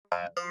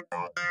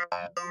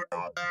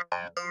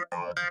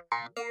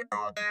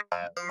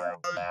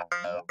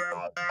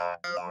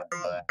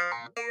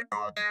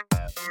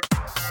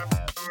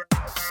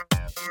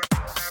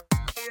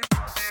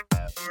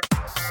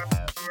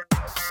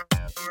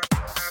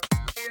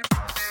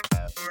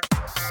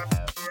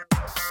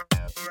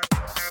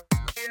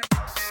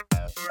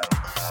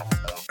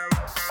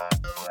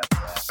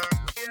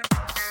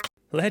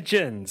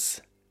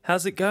Legends,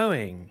 how's it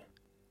going?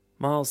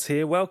 Myles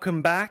here,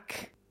 welcome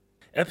back.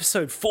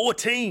 Episode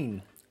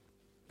 14,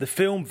 the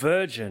film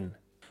Virgin.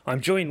 I'm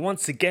joined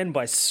once again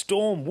by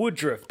Storm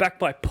Woodroffe, back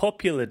by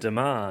popular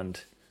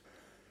demand.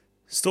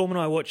 Storm and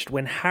I watched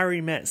When Harry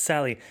Met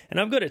Sally, and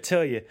I've got to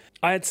tell you,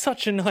 I had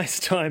such a nice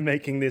time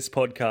making this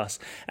podcast,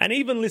 and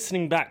even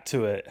listening back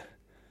to it.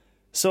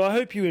 So I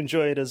hope you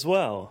enjoy it as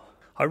well.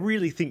 I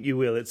really think you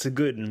will, it's a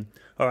good one.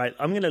 Alright,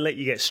 I'm going to let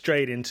you get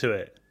straight into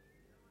it.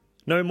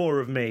 No more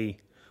of me.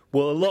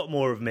 Well, a lot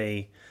more of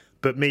me,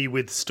 but me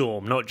with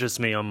Storm, not just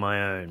me on my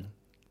own.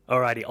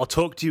 Alrighty, I'll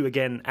talk to you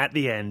again at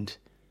the end.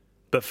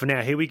 But for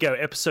now, here we go.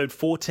 Episode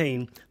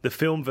 14, the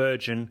film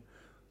Virgin.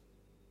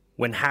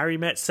 When Harry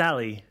Met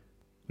Sally,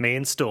 me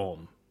and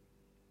Storm.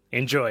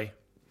 Enjoy.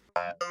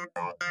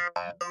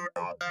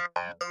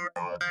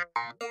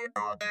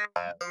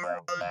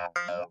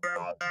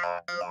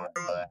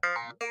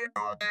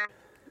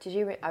 Did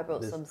you? I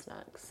brought some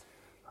snacks.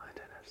 I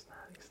don't have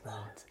snacks, no.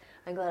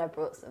 I'm glad I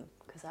brought some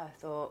because I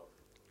thought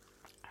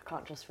I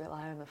can't just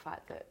rely on the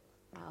fact that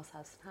Myles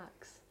has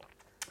snacks.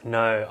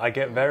 No, I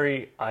get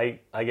very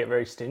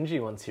stingy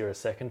once you're a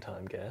second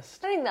time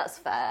guest. I think that's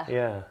fair.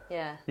 Yeah.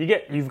 Yeah.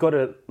 You've got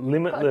a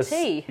limitless. Got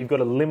a tea. You've got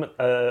a What,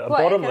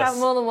 bottomless. you can have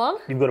more than one?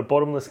 You've got a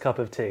bottomless cup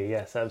of tea.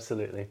 Yes,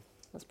 absolutely.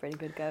 That's pretty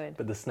good going.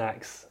 But the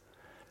snacks.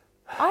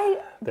 I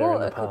They're in bought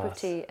the a cup of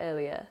past. tea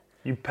earlier.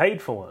 You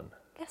paid for one.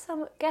 Guess how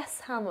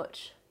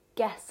much?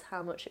 Guess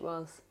how much it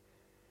was.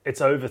 It's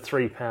over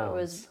 £3. It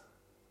was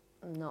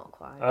not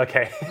quite.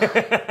 Okay.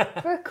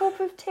 For a cup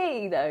of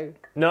tea, though.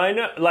 No, I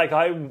know. Like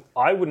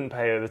I wouldn't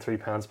pay over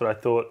 £3, but I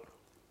thought,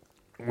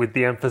 with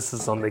the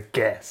emphasis on the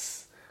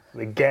guess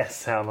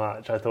how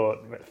much. I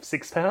thought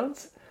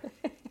 £6.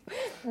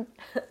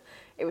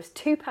 It was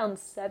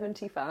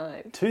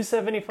 £2.75.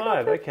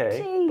 £2.75.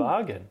 Okay, tea.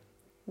 bargain.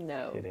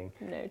 No. Kidding.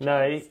 No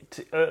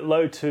chance.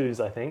 Low twos.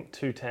 I think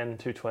 £2.10,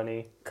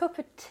 £2.20. Cup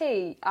of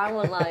tea, I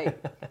want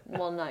like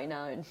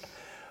 $1.99.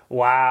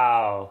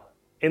 Wow.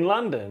 In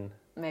London?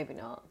 Maybe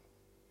not.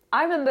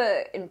 I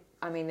remember,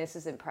 this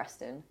is in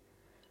Preston,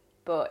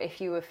 but if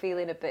you were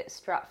feeling a bit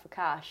strapped for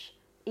cash,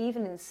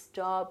 even in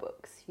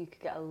Starbucks, you could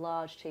get a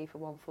large tea for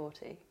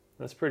 $1.40.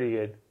 That's pretty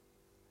good.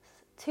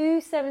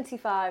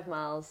 $2.75,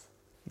 Myles.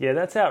 Yeah,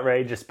 that's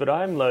outrageous, but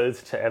I'm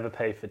loath to ever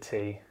pay for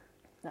tea.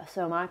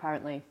 So am I,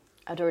 apparently.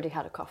 I'd already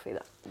had a coffee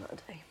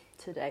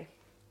today.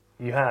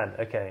 You had?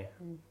 Okay.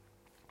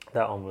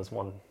 That one was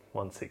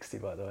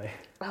 $1.60, by the way.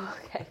 Oh,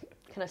 okay.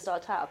 Can I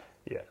start a tab?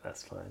 Yeah,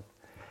 that's fine.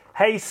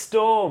 Hey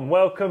Storm,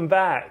 welcome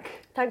back.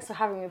 Thanks for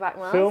having me back,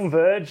 Myles. Film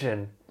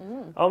Virgin.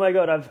 Oh my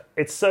god,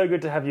 it's so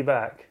good to have you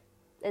back.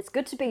 It's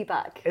good to be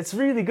back. It's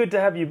really good to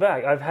have you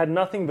back. I've had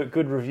nothing but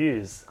good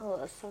reviews Oh,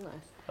 that's so nice.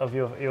 of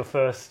your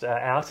first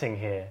outing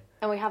here.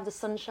 And we have the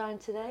sunshine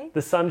today.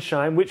 The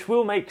sunshine, which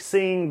will make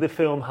seeing the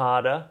film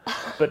harder,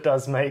 but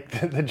does make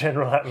the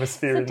general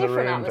atmosphere in the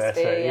room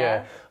better.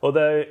 Yeah.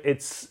 Although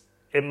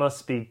it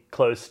must be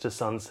close to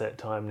sunset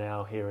time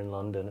now here in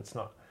London.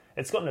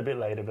 It's gotten a bit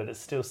later, but it's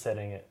still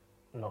setting it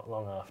not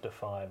long after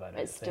 5, I don't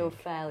think. It's still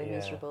fairly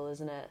miserable,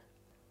 isn't it?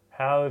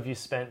 How have you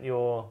spent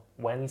your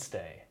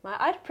Wednesday?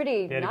 I had a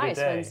pretty You had a good nice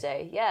day?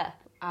 Wednesday, yeah.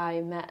 I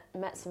met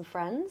some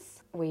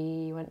friends.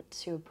 We went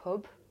to a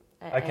pub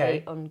at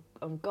Okay. an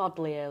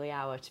ungodly early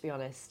hour, to be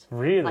honest.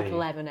 Really? Like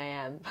 11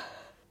 a.m.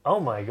 Oh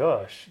my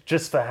gosh.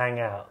 Just for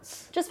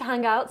hangouts? Just for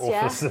hangouts, Or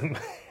yeah. for some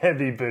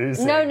heavy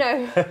boozing? No.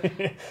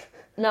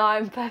 No,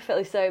 I'm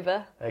perfectly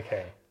sober.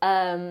 Okay.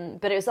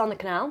 But it was on the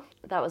canal.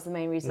 That was the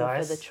main reason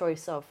Nice. for the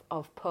choice of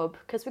pub,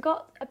 because we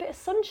got a bit of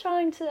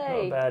sunshine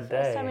today. Not a bad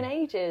day. First time in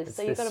ages, It's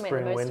so you've this got to make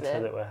the most of spring-winter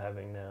it. that we're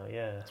having now,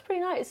 yeah. It's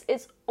pretty nice.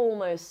 It's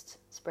almost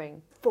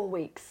spring. 4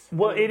 weeks.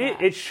 Well, Nearly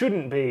there. it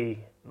shouldn't be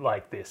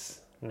like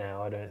this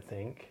now, I don't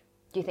think.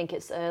 Do you think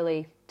it's too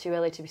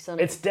early to be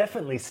sunny? It's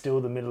definitely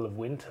still the middle of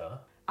winter.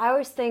 I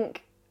always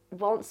think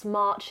once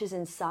March is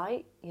in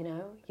sight, you're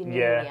nearly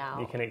Yeah, out.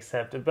 you can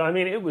accept it. But I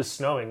mean, it was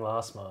snowing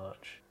last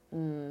March.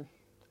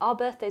 Our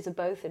birthdays are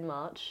both in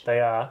March. They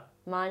are.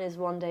 Mine is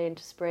one day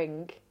into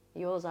spring.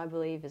 Yours, I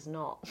believe, is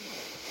not.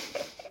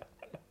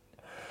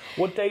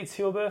 What date's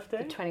your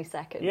birthday?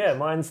 22nd. Yeah,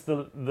 mine's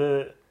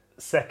the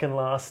second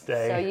last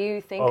day. So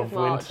you think of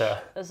March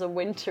winter. as a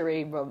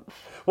wintry month.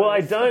 Well, I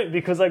don't,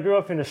 because I grew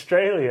up in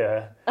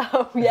Australia.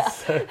 Oh, yeah.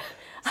 So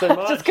I've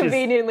March just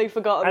conveniently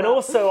forgotten And that.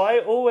 also, I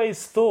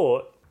always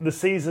thought the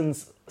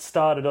seasons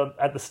started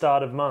at the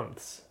start of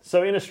months.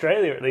 So in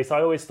Australia, at least,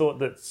 I always thought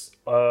that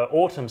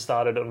autumn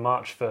started on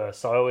March 1st.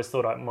 So I always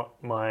thought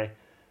my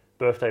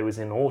birthday was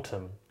in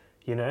autumn.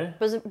 you know?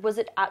 Was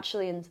it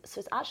actually in? So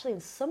it's actually in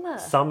summer.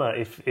 Summer,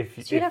 if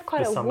So you'd have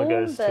quite the a summer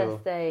warm goes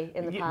birthday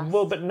in the past.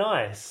 Well, but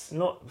nice,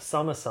 not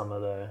summer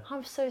though.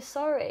 I'm so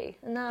sorry.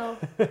 And now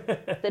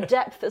the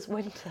depth as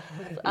winter,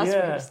 as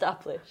we've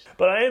established.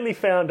 But I only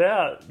found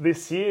out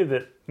this year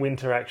that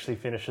winter actually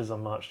finishes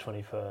on March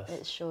 21st.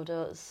 It sure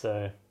does.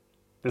 So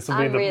this will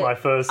be my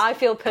first. I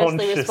feel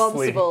personally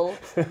consciously... responsible.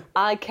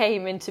 I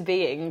came into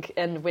being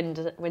and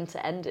winter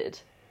ended.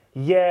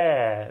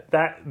 Yeah,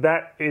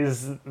 that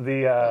is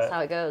the... That's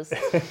how it goes.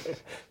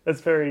 That's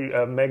very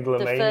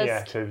megalomaniac The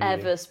of first you.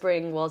 ever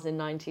spring was in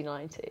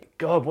 1990.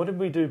 God, what did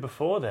we do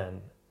before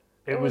then?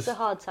 It was a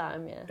hard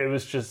time, yeah. It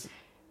was just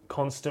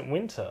constant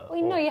winter.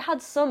 Well, no, you had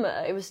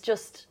summer. It was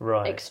just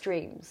right.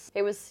 extremes.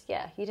 It was,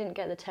 you didn't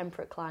get the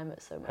temperate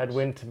climate so much. Had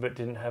winter but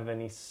didn't have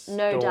any storms.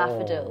 No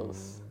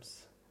daffodils.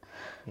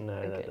 No,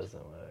 Very that good.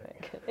 doesn't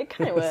work. It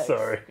kind of works.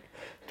 Sorry.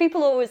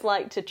 People always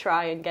like to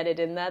try and get it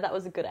in there. That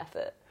was a good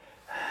effort.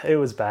 It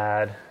was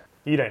bad.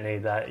 You don't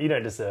need that. You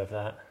don't deserve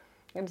that.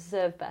 You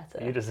deserve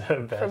better. You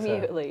deserve better. From you,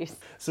 at least.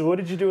 So what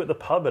did you do at the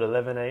pub at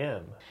 11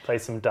 a.m? Play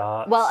some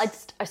darts? Well,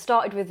 I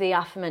started with the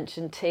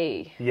aforementioned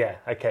tea. Yeah,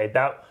 okay.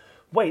 That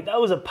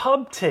was a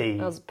pub tea?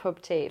 That was a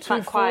pub tea. In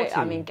fact,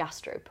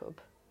 gastropub.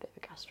 Bit of a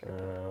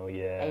gastropub. Oh,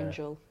 yeah.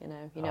 Angel, you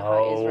know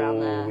how it is around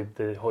there. With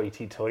the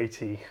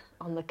hoity-toity.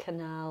 On the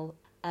canal.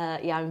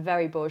 I'm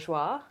very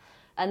bourgeois.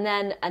 And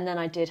then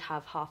I did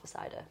have half a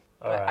cider.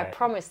 Right. I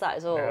promise that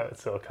is all. Now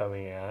it's all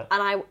coming out.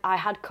 And I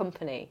had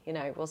company,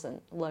 it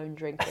wasn't lone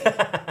drinking.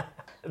 I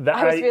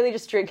was really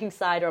just drinking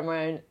cider on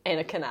my own in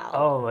a canal.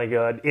 Oh my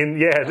God.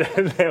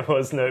 There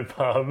was no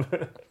pub.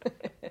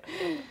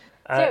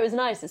 So it was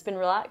nice, it's been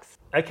relaxed.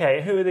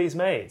 Okay, who are these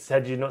mates?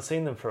 Had you not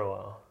seen them for a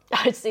while?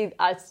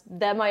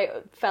 They're my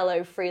fellow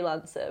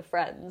freelancer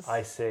friends.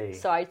 I see.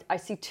 So I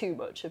see too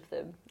much of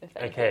them, if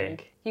anything.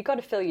 Okay. You've got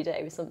to fill your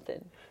day with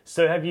something.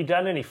 So have you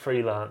done any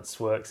freelance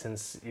work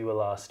since you were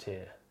last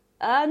here?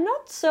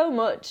 Not so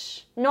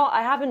much.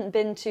 I haven't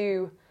been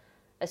to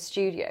a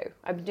studio.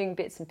 I've been doing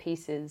bits and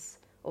pieces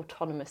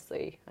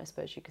autonomously, I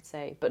suppose you could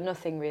say, but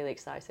nothing really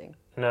exciting.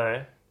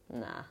 No?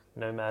 Nah.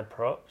 No mad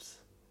props?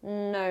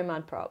 No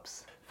mad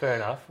props. Fair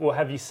enough. Well,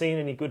 have you seen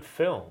any good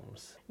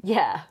films?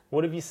 Yeah.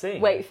 What have you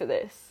seen? Wait for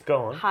this.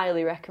 Go on.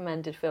 Highly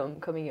recommended film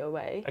coming your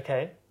way.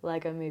 Okay.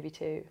 Lego Movie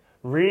 2.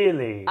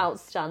 Really?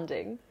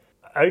 Outstanding.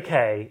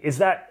 Okay. Is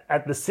that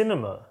at the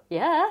cinema?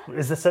 Yeah.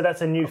 So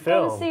that's a new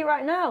film? Go and see it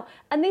right now.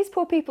 And these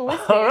poor people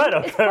listening... All right,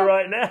 I'll go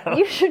right now.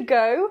 You should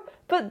go.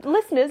 But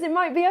listeners, it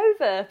might be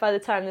over by the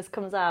time this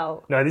comes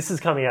out. No, this is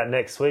coming out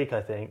next week,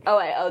 I think.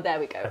 Oh, there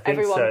we go.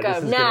 Everyone so. go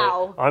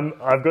now.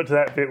 I've got to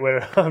that bit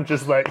where I'm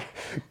just like,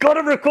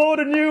 gotta record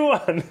a new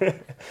one.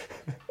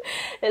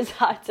 It's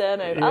high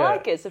turnover. Yeah. I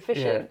like it. It's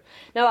efficient.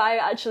 Yeah. No, I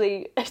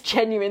actually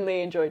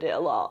genuinely enjoyed it a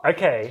lot.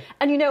 Okay.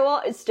 And you know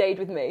what? It stayed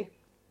with me.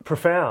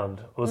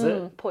 Profound, was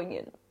it?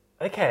 Poignant.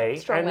 Okay.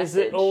 Strong and message.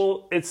 Is it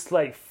all... It's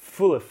like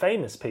full of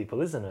famous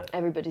people, isn't it?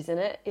 Everybody's in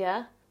it,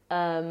 yeah.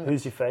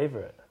 Who's your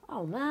favourite?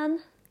 Oh, man.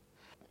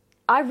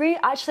 I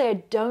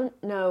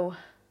don't know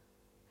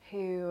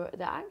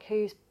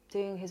who's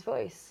doing his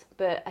voice,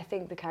 but I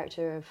think the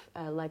character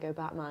of Lego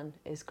Batman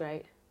is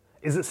great.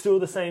 Is it still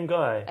the same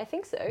guy? I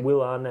think so.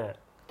 Will Arnett.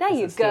 There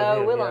you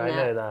go, Will Arnett.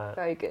 Arnett. I know that.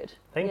 Very good.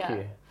 Thank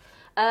you.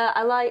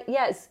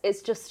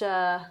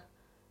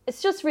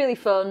 It's just really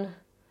fun,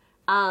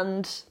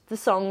 and the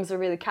songs are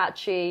really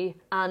catchy,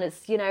 and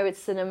it's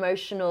an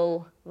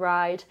emotional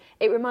ride.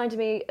 It reminded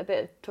me a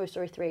bit of Toy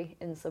Story 3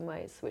 in some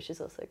ways, which is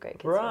also a great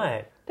kids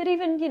Right. film. But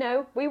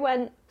even, we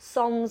went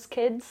sans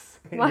kids.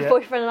 My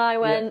boyfriend and I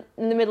went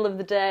in the middle of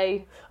the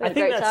day. We had I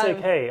think a great that's time.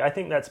 okay. I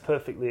think that's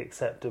perfectly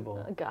acceptable.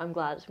 I'm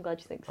glad you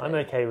think so. I'm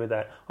okay with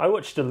that. I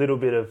watched a little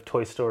bit of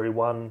Toy Story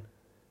 1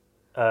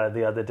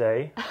 the other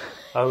day.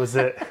 I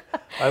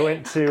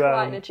went to...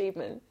 Quite an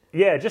achievement.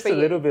 Yeah, just a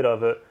little bit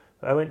of it.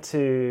 I went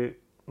to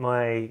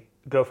my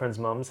girlfriend's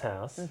mum's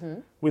house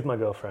with my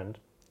girlfriend.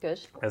 Good.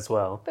 As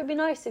well. But it'd be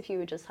nice if you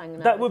were just hanging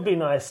out. That would be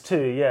nice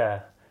too,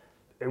 yeah.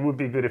 It would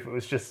be good if it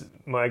was just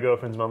my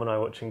girlfriend's mum and I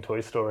watching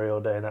Toy Story all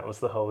day and that was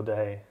the whole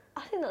day.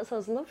 I think that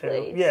sounds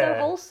lovely. Yeah. So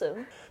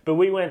wholesome. But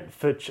we went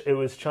it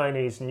was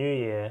Chinese New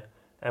Year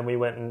and we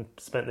went and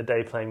spent the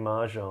day playing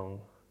Mahjong.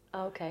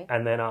 Oh, okay.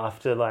 And then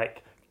after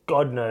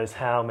God knows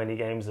how many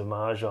games of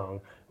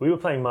Mahjong, we were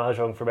playing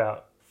Mahjong for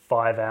about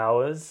 5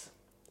 hours.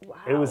 Wow.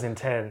 It was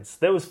intense.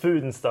 There was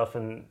food and stuff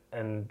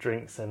and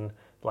drinks and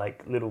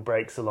little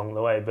breaks along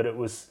the way, but it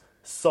was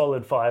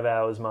solid 5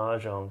 hours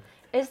Mahjong.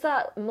 Is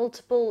that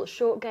multiple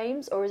short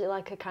games or is it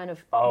like a kind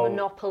of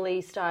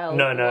Monopoly style?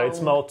 No, it's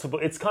multiple.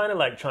 It's kind of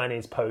like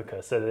Chinese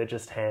poker, so they're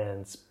just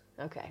hands.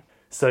 Okay.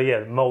 So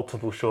yeah,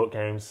 multiple short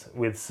games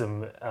with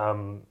some...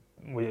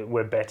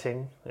 We're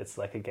betting. It's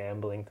like a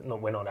gambling.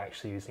 We're not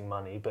actually using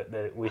money, but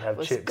we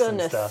have chips and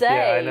stuff. Say,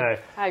 yeah, I know.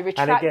 I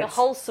retract the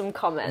wholesome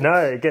comment. No,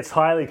 it gets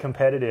highly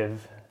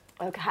competitive.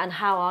 Okay, and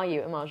how are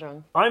you at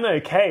Mahjong? I'm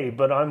okay,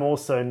 but I'm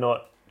also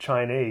not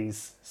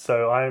Chinese,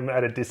 so I'm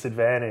at a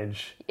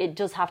disadvantage. It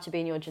does have to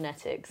be in your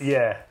genetics.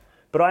 Yeah,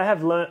 but I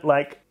have learnt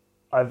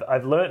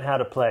I've learnt how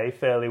to play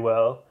fairly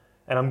well,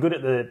 And I'm good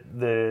at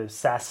the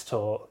sass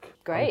talk.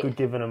 Great. I'm good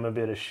giving them a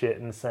bit of shit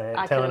and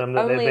I telling can them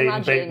that they're only being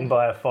imagine. beaten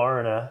by a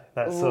foreigner,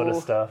 that sort of Ooh.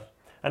 stuff.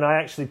 And I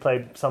actually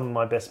played some of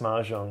my best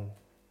mahjong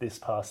this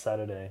past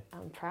Saturday.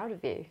 I'm proud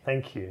of you.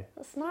 Thank you.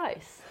 That's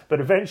nice.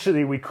 But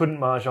eventually we couldn't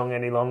mahjong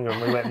any longer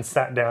and we went and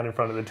sat down in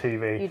front of the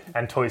TV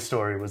and Toy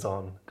Story was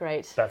on.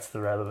 Great. That's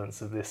the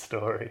relevance of this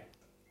story.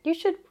 You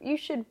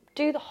should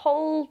do the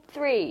whole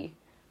 3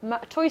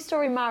 Toy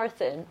Story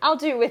marathon. I'll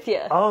do it with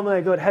you. Oh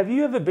my God, have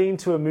you ever been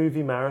to a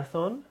movie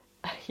marathon?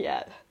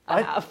 Yeah,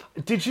 I have.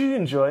 Did you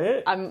enjoy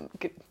it?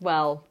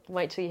 Well,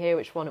 wait till you hear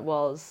which one it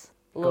was.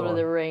 Lord of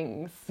the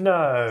Rings.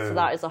 No. So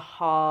that is a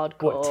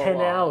hardcore. What, 10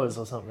 one. hours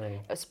or something?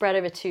 It was spread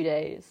over 2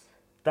 days.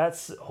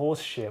 That's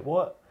horse shit.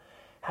 What?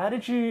 How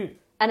did you...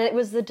 And it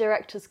was the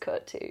director's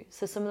cut too.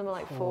 So some of them are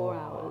like 4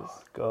 hours.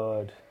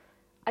 God.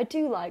 I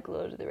do like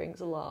Lord of the Rings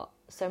a lot.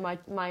 So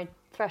my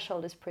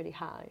threshold is pretty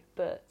high,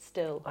 but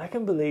still. I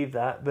can believe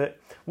that, but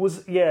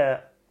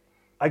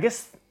I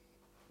guess...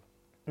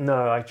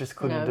 No, I just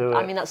couldn't do it.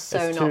 I mean, that's so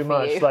it's not too for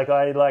much. you.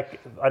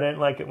 I don't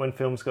like it when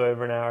films go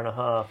over an hour and a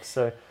half,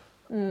 so...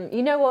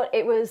 You know what?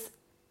 It was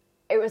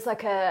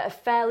like a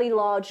fairly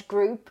large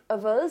group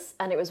of us,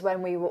 and it was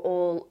when we were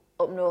all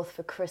up north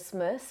for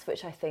Christmas,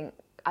 which I think,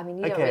 I mean,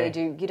 you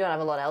don't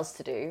have a lot else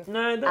to do.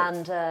 No,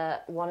 that's... And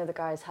one of the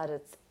guys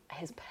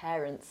his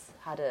parents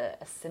had a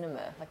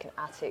cinema, like an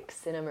attic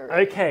cinema room.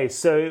 Okay,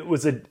 so it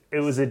was a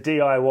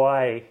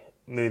DIY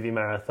movie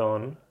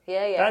marathon.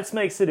 Yeah. That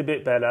makes it a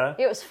bit better.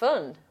 It was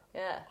fun,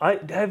 yeah.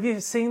 Have you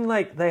seen,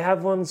 like, they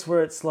have ones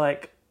where it's,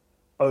 like,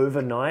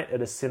 overnight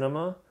at a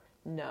cinema?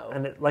 No.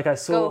 And I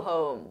saw... Go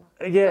home.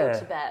 Yeah. Go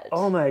to bed.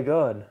 Oh my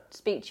God.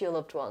 Speak to your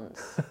loved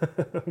ones.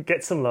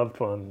 Get some loved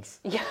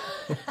ones. Yeah.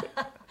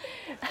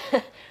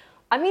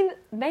 I mean,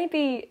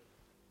 maybe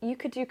you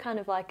could do kind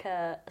of like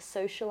a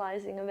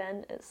socialising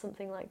event at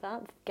something like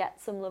that.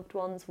 Get some loved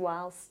ones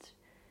whilst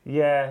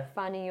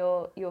finding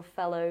your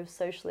fellow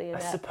socially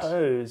inept. I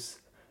suppose.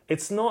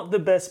 It's not the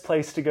best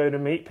place to go to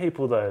meet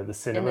people, though, the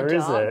cinema,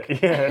 is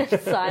it? Yeah.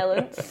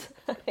 Silence.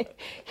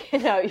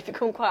 You've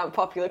become quite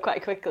unpopular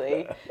quite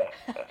quickly.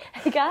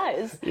 Hey,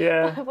 guys.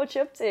 Yeah. What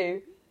you up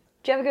to?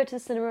 Do you ever go to the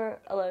cinema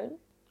alone?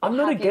 I'm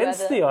not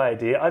against the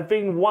idea. I've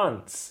been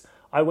once.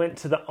 I went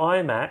to the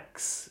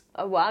IMAX.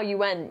 Oh, wow. You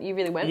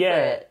really went for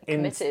it.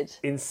 Committed.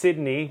 In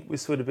Sydney,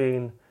 this would have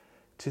been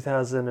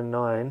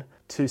 2009,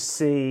 to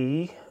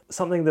see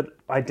something that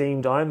I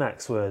deemed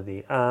IMAX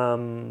worthy.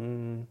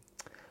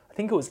 I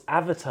think it was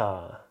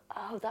Avatar.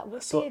 Oh, that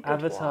would Saw be a good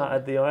Avatar one.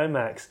 at the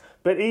IMAX.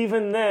 But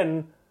even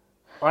then,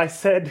 I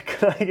said,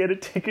 can I get a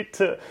ticket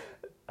to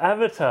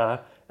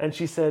Avatar? And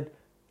she said,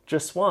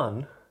 just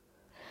one?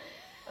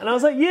 And I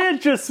was like, yeah,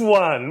 just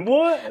one.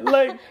 What?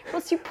 Like,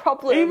 what's your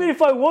problem? Even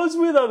if I was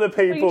with other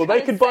people,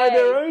 they could buy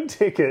their say? own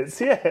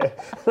tickets. Yeah.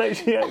 Like,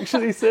 she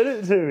actually said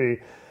it to me.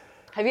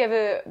 Have you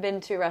ever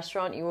been to a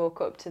restaurant, you walk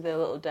up to the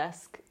little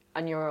desk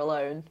and you're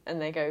alone and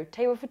they go,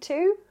 table for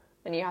 2?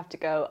 And you have to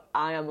go,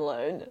 I am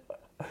alone.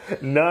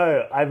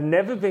 No, I've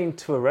never been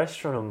to a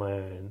restaurant on my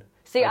own.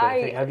 See,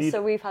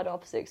 so we've had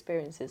opposite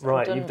experiences.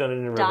 Right, you've done it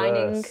in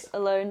dining reverse.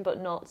 alone,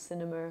 but not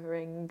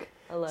cinema-ing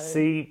alone.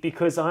 See,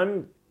 because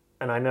and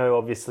I know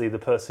obviously the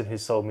person who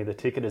sold me the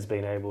ticket has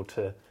been able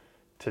to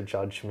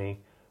judge me,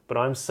 but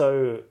I'm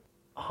so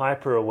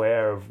hyper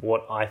aware of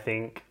what I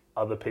think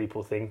other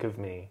people think of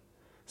me.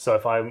 So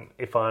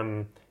if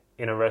I'm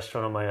in a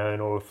restaurant on my own,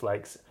 or if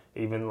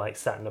even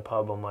sat in a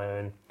pub on my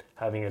own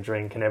having a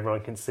drink and everyone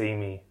can see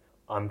me,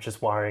 I'm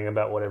just worrying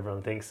about what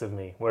everyone thinks of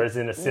me. Whereas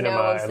in a cinema,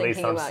 no one's at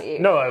least thinking about you.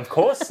 No, of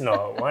course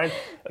not.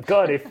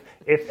 God,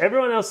 if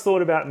everyone else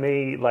thought about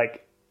me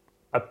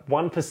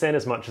 1%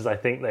 as much as I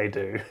think they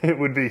do, it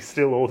would be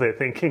still all they're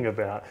thinking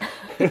about.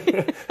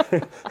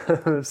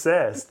 I'm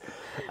obsessed.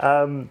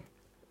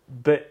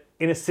 But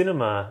in a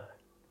cinema,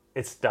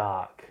 it's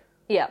dark.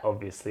 Yeah.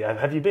 Obviously.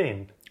 Have you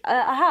been?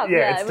 I have,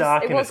 yeah. It's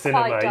dark in a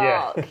cinema, quite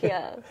dark,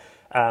 yeah.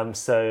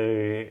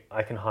 So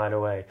I can hide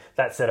away.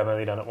 That said, I've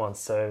only done it once,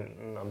 so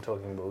I'm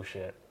talking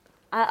bullshit.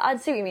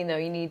 I'd see what you mean, though.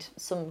 You need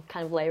some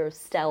kind of layer of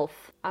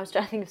stealth. I was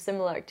trying to think of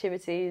similar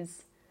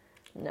activities.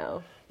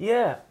 No.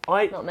 Yeah,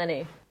 not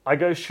many. I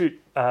go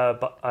shoot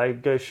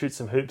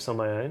some hoops on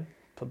my own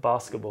for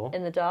basketball.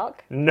 In the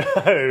dark? No,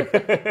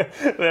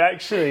 but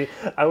actually,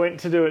 I went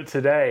to do it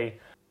today.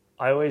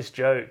 I always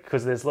joke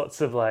because there's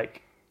lots of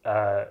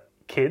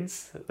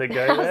kids that go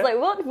there. I was like,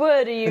 what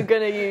word are you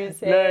going to use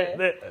here?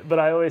 No, but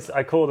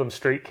I call them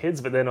street kids,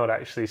 but they're not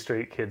actually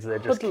street kids. They're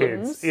just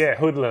hoodlums. Kids. Yeah,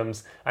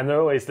 hoodlums, and they're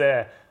always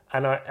there.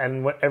 And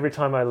every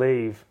time I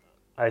leave,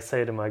 I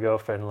say to my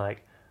girlfriend,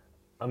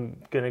 I'm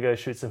going to go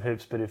shoot some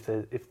hoops, but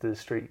if the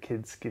street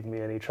kids give me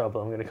any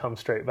trouble, I'm going to come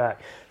straight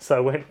back. So I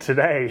went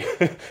today,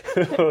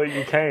 before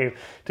you came,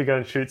 to go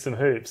and shoot some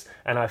hoops,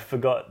 and I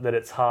forgot that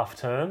it's half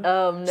term.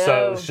 Oh, no.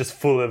 So it was just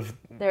full of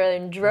they're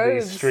in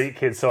droves. These street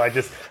kids. So I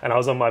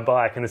was on my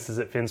bike, and this is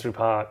at Finsbury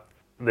Park.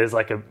 There's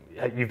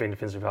you've been to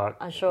Finsbury Park?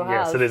 I sure have.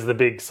 Yeah, so there's the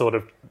big sort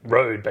of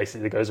road,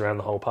 basically, that goes around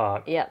the whole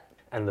park. Yeah.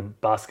 And the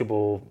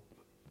basketball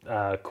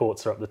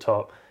courts are up the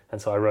top.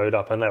 And so I rode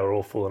up and they were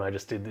all full and I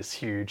just did this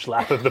huge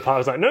lap of the park. I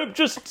was like, nope,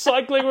 just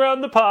cycling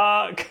around the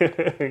park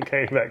and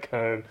came back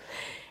home.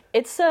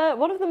 It's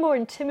one of the more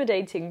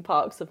intimidating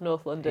parks of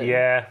North London.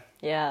 Yeah.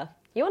 Yeah.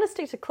 You want to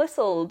stick to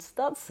Clissold.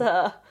 That's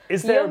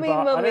Is there yummy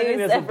I don't think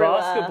there's everywhere. a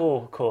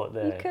basketball court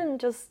there. You can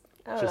just,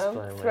 Just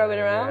play throw it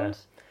around, around.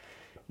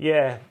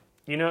 Yeah.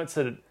 You know,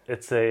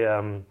 it's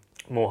a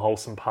more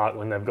wholesome park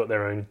when they've got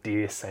their own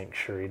deer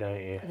sanctuary, don't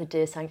you? The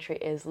deer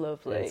sanctuary is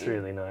lovely. It's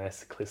really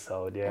nice,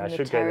 Clissold. Yeah, And I the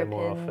should go there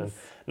more often. terrapins.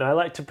 No, I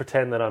like to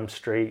pretend that I'm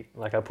street.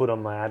 Like I put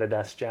on my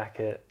Adidas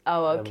jacket.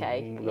 Oh,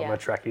 okay. Got Yeah. my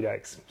tracky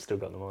decks. Still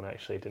got them on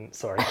actually. Didn't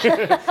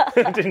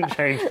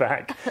change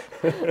back.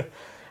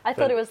 I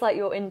thought it was like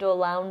your indoor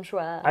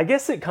loungewear. I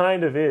guess it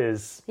kind of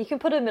is. You can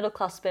put a middle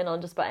class spin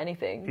on just about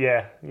anything.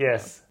 Yeah.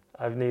 Yes.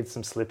 I need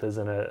some slippers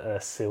and a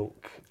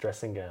silk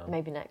dressing gown.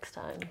 Maybe next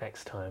time.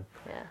 Next time.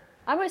 Yeah.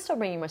 I might start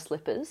bringing my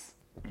slippers.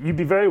 You'd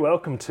be very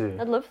welcome to.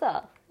 I'd love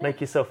that. Make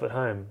yourself at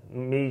home.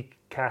 Me,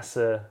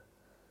 Casa,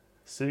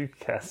 Sue,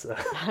 Casa.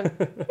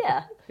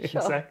 Yeah,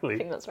 sure. Exactly. I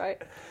think that's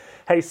right.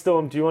 Hey,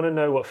 Storm, do you want to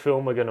know what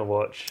film we're going to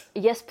watch?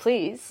 Yes,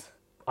 please.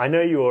 I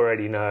know you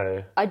already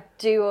know. I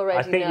do already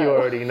I think know. you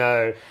already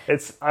know.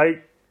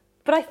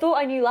 But I thought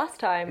I knew last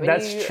time. and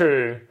That's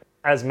true.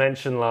 As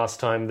mentioned last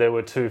time, there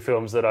were two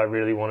films that I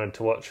really wanted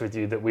to watch with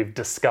you that we've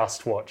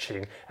discussed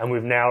watching, and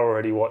we've now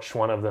already watched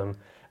one of them.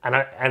 And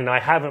I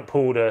haven't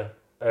pulled a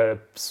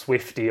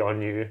Swiftie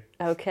on you.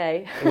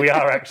 Okay. We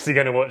are actually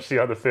going to watch the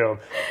other film.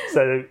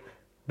 So,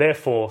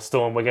 therefore,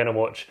 Storm, we're going to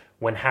watch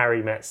When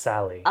Harry Met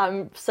Sally.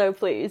 I'm so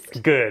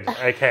pleased. Good.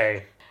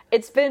 Okay.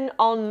 It's been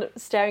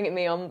staring at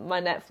me on my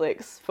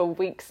Netflix for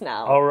weeks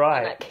now. All right.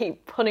 And I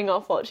keep putting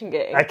off watching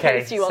it in Okay,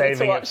 case you wanted to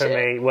saving it watch for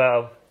me.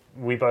 Well,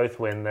 we both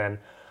win then.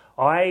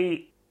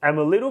 I am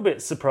a little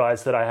bit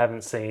surprised that I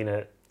haven't seen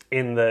it,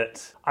 in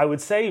that I would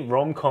say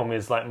rom-com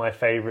is like my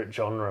favourite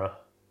genre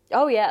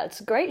Oh yeah, it's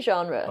a great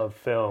genre. of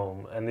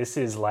film. And this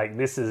is it.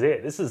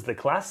 This is the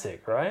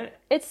classic, right?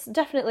 It's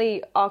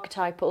definitely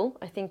archetypal.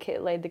 I think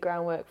it laid the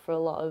groundwork for a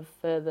lot of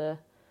further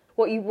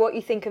what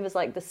you think of as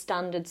like the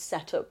standard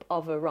setup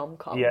of a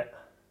rom-com. Yeah.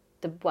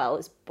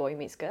 It's boy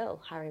meets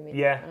girl, Harry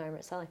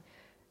meets Sally.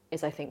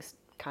 I think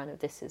kind of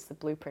this is the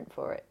blueprint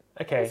for it.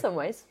 Okay. In some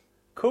ways.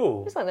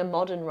 Cool. It's like the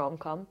modern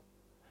rom-com.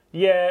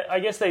 Yeah, I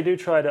guess they do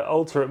try to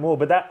alter it more,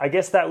 but I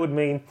guess that would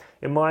mean,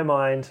 in my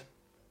mind,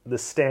 the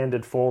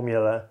standard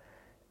formula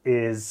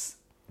is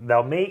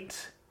they'll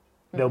meet,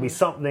 there'll be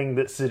something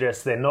that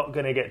suggests they're not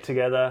going to get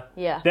together,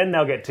 Yeah. then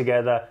they'll get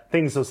together,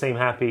 things will seem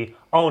happy,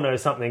 oh no,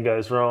 something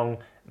goes wrong,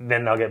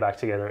 then they'll get back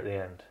together at the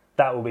end.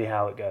 That will be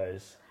how it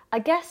goes. I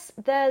guess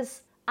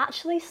there's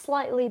actually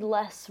slightly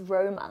less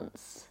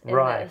romance in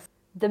Right. this.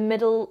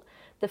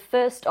 The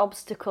first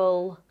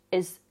obstacle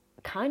is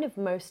kind of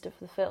most of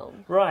the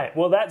film. Right,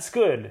 well that's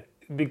good,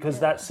 because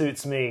that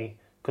suits me,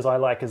 because I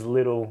like as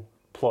little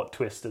plot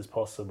twist as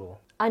possible.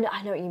 I know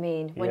what you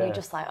mean. When Yeah. you're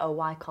just like, oh,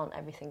 why can't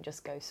everything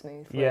just go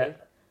smoothly? Yeah.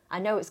 I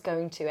know it's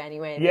going to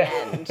anyway in Yeah. the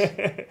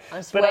end. I'm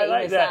just But waiting I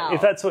like this that, out.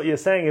 if that's what you're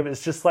saying, if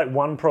it's just like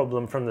one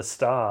problem from the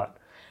start.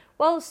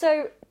 Well,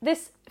 so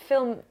this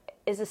film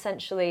is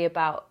essentially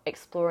about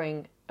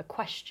exploring a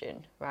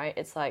question, right?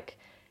 It's like,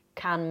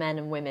 can men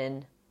and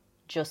women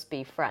just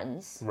be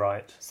friends?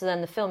 Right. So then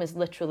the film is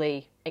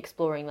literally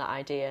exploring that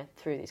idea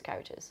through these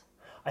characters.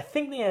 I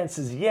think the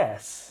answer is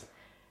yes.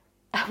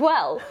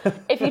 Well,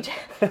 if you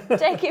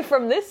take it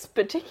from this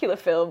particular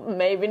film,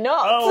 maybe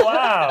not. Oh,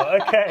 wow,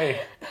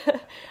 okay.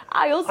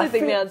 I also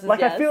think the answer is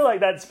yes. I feel like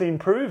that's been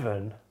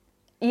proven.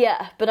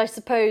 Yeah, but I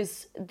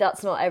suppose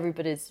that's not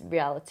everybody's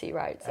reality,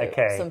 right? So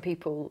Okay. some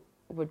people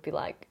would be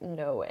like,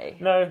 no way.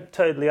 No,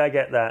 totally, I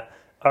get that.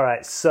 All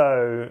right,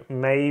 so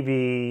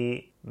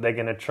maybe they're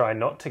going to try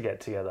not to get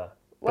together.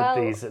 Well,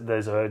 but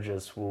those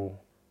urges will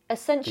be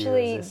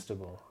essentially,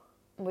 irresistible.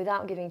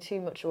 without giving too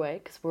much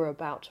away, because we're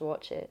about to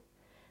watch it,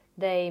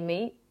 they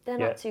meet, they're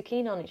Yeah. not too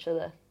keen on each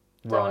other.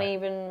 Don't Right.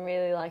 even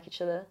really like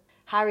each other.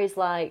 Harry's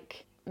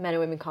like, men and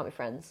women can't be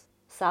friends.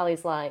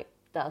 Sally's like,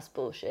 that's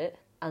bullshit.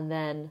 And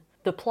then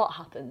the plot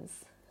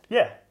happens.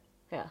 Yeah,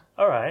 Yeah.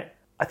 all right.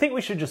 I think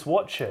we should just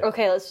watch it.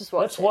 Okay, let's just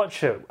watch Let's it.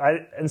 watch it.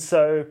 And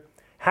so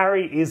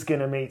Harry is going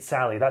to meet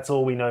Sally. That's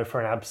all we know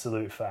for an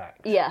absolute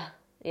fact. Yeah,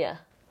 yeah.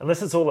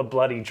 Unless it's all a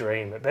bloody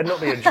dream. It better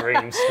not be a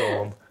dream,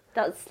 Storm.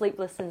 That's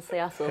Sleepless in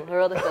Seattle, her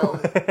other film.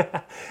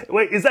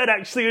 Wait, is that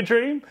actually a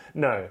dream?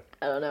 No.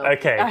 I don't know.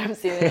 Okay. I haven't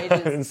seen it in I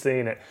ages. haven't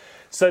seen it.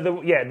 So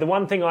the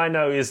one thing I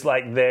know is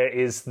like there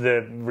is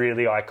the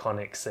really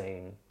iconic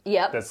scene.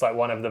 Yep. That's like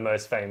one of the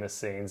most famous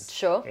scenes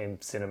Sure. in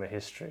cinema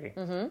history.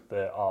 Mm-hmm.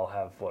 The I'll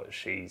have what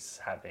she's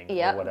having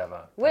Yep. or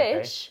whatever.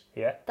 Which,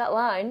 Yeah. that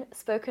line,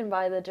 spoken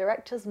by the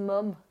director's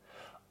mum.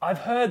 I've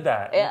heard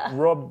that. Yeah.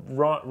 Rob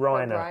Reiner. Rob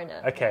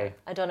Reiner. Okay.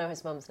 I don't know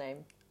his mum's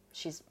name.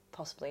 She's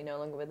possibly no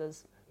longer with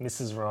us.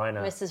 Mrs.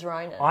 Reiner. Mrs.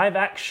 Reiner. I've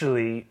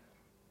actually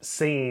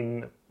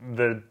seen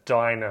the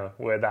diner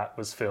where that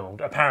was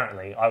filmed.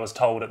 Apparently, I was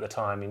told at the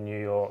time in New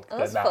York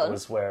that's that fun.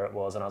 was where it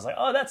was, and I was like,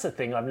 "Oh, that's a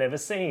thing I've never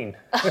seen."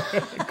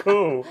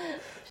 Cool.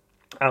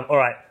 All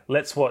right,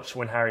 let's watch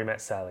When Harry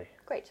Met Sally.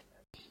 Great.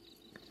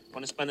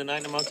 Want to spend the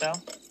night in a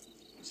motel?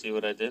 See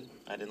what I did?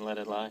 I didn't let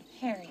it lie.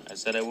 Harry. I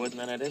said I would, and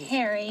then I didn't.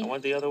 Harry. I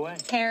went the other way.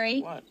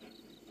 Harry. What?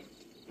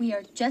 We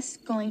are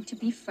just going to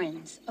be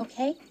friends,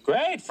 okay?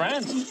 Great,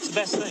 friends. It's the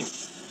best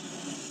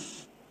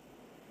thing.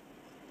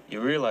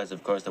 You realize,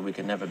 of course, that we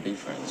could never be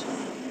friends.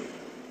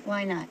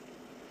 Why not?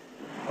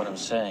 What I'm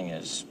saying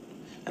is,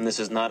 and this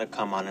is not a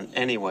come on in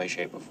any way,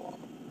 shape, or form,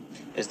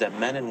 is that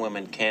men and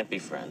women can't be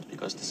friends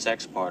because the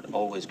sex part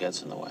always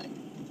gets in the way.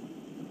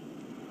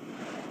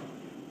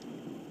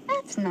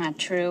 That's not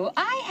true.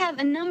 I have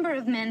a number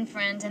of men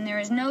friends and there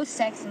is no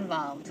sex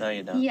involved. No,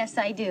 you don't. Yes,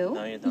 I do.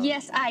 No, you don't.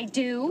 Yes, I You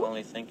do.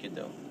 only think you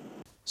do.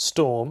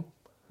 Storm,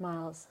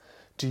 Myles.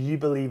 do you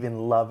believe in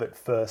love at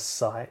first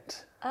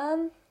sight?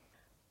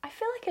 I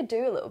feel like I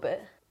do a little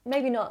bit.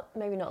 Maybe not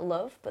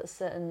love, but a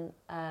certain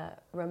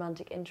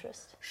romantic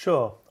interest.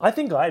 Sure. I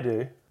think I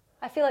do.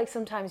 I feel like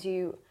sometimes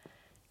your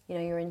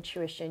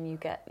intuition, you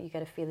get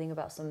a feeling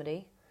about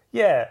somebody.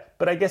 Yeah,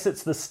 but I guess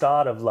it's the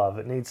start of love.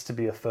 It needs to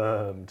be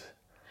affirmed.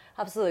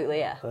 Absolutely,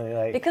 yeah.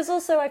 Like- Because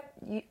also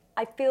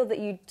I feel that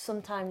you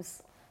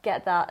sometimes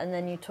get that and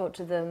then you talk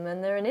to them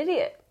and they're an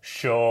idiot.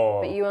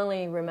 Sure. But you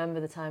only remember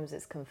the times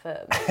it's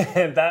confirmed.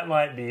 That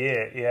might be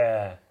it,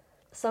 yeah.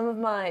 Some of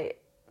my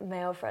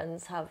male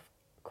friends have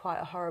quite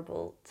a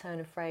horrible turn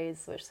of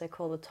phrase, which they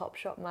call the top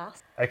shop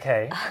mask.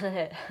 Okay. And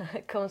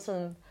it comes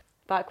from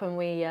back when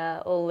we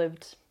all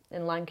lived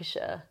in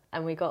Lancashire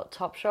and we got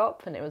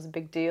Topshop and it was a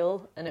big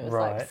deal and it was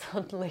Right. like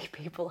suddenly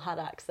people had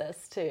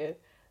access to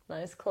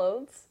nice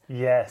clothes.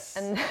 Yes.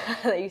 And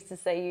they used to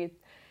say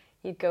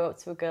you'd go up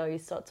to a girl,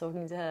 you'd start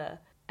talking to her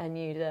and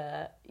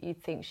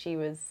you'd think she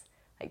was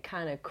like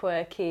kind of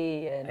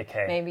quirky and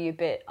Okay. maybe a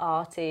bit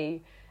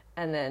arty,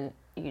 and then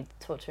you'd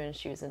talk to her and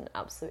she was an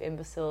absolute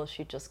imbecile.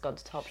 She'd just gone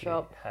to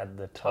Topshop. Had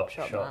the top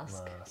Topshop shop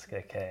mask.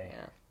 Okay.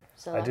 Yeah.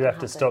 So I that do can have to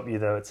happen. stop you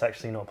though. It's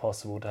actually not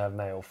possible to have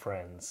male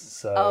friends.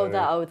 So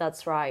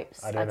That's right.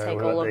 I don't know take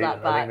what all of that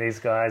I back. think these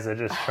guys are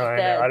just trying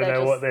to. They're- I don't they're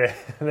know what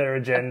just their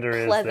agenda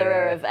is. Plethora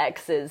there. of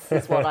exes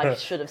is what I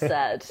should have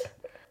said.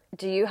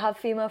 Do you have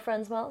female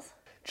friends, Myles?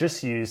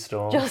 Just you,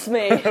 Storm. Just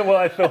me. Well,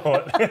 I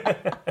thought.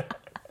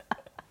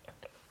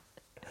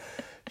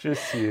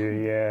 Just you,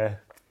 yeah.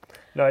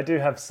 No, I do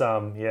have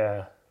some,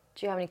 yeah.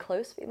 Do you have any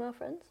close female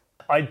friends?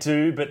 I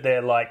do, but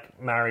they're like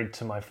married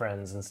to my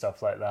friends and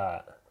stuff like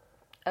that.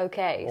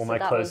 Okay. All so my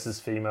that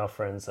closest female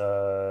friends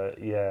are,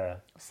 yeah.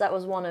 So that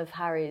was one of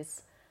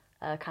Harry's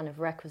kind of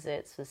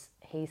requisites. Was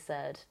he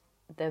said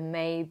there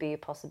may be a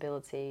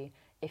possibility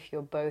if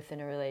you're both in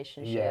a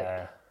relationship.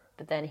 Yeah.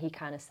 But then he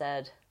kind of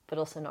said, but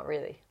also not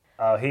really.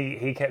 Oh,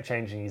 he kept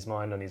changing his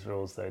mind on his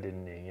rules though,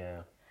 didn't he?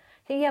 Yeah.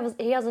 I think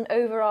he has an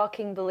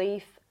overarching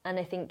belief, and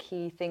I think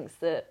he thinks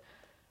that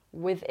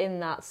within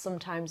that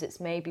sometimes it's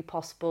maybe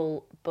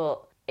possible,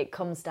 but it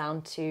comes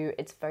down to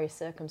it's very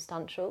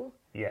circumstantial.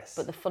 Yes.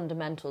 But the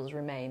fundamentals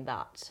remain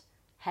that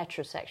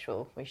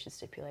heterosexual, we should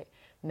stipulate,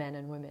 men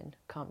and women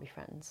can't be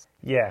friends.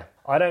 Yeah,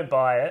 I don't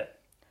buy it.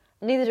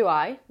 Neither do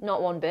I,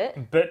 not one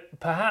bit. But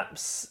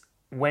perhaps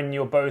when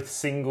you're both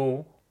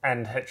single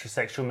and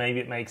heterosexual, maybe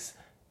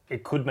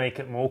it could make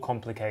it more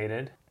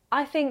complicated.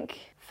 I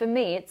think for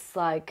me it's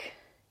like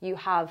you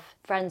have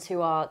friends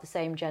who are the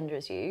same gender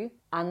as you,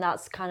 and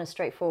that's kind of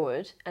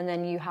straightforward, and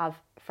then you have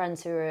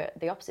friends who are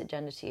the opposite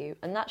gender to you,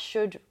 and that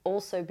should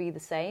also be the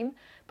same,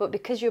 but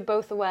because you're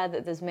both aware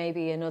that there's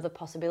maybe another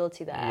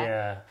possibility there,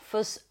 Yeah.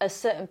 for a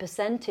certain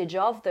percentage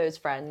of those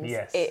friends,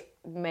 Yes. it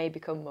may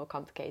become more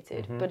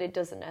complicated, but it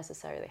doesn't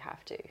necessarily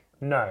have to.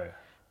 No.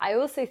 I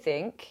also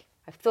think,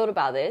 I've thought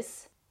about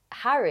this,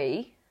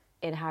 Harry,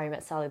 in Harry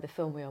Met Sally, the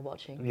film we are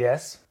watching,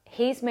 Yes.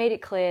 he's made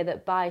it clear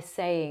that by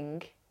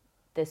saying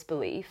this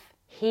belief,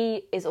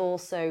 he is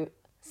also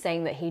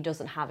saying that he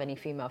doesn't have any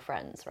female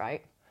friends,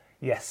 right?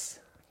 Yes.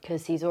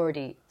 Because he's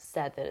already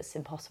said that it's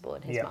impossible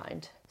in his Yeah.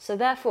 mind. So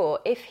therefore,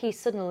 if he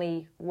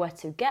suddenly were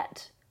to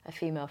get a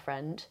female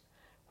friend,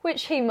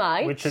 which he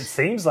might, Which it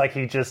seems like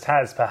he just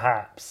has,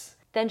 perhaps.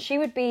 then she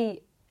would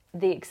be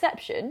the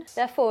exception.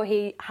 Therefore,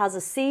 he has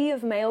a sea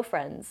of male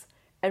friends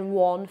and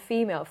one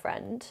female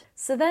friend.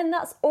 So then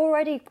that's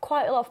already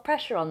quite a lot of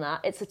pressure on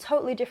that. It's a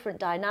totally different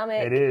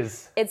dynamic. It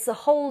is. It's a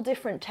whole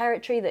different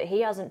territory that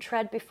he hasn't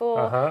tread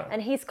before.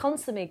 And he's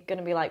constantly going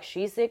to be like,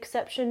 she's the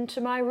exception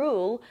to my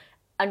rule,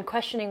 and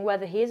questioning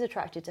whether he is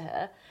attracted to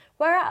her.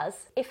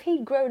 Whereas, if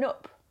he'd grown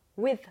up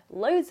with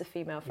loads of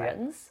female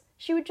friends,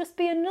 she would just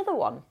be another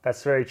one.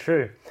 That's very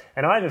true.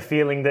 And I have a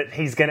feeling that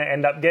he's going to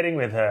end up getting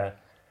with her.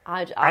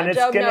 I And it's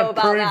don't going know to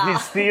about prove that.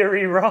 his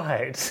theory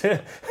right.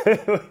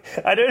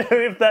 I don't know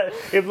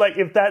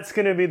if that's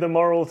going to be the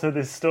moral to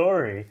this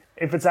story.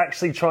 If it's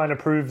actually trying to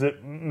prove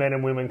that men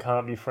and women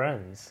can't be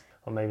friends.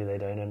 Or maybe they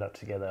don't end up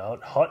together.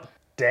 Hot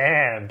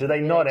damn. Do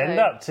they not end don't.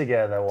 up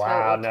together?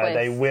 Wow, Total no,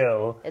 they twist.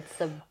 will. It's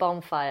a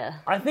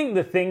bonfire. I think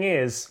the thing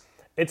is,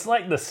 it's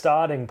like the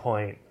starting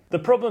point. The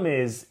problem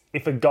is,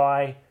 if a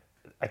guy...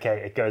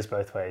 Okay, it goes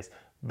both ways.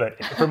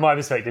 But from my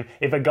perspective,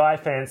 if a guy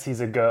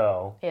fancies a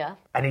girl Yeah.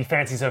 and he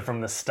fancies her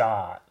from the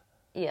start,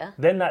 Yeah.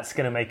 then that's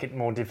going to make it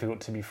more difficult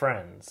to be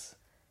friends.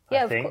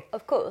 Yeah, I think.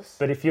 of course.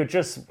 But if you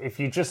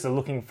just are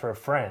looking for a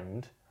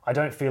friend, I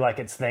don't feel like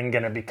it's then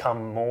going to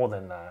become more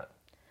than that.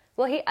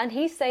 Well,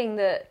 he's saying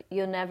that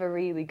you're never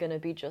really going to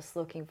be just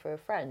looking for a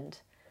friend,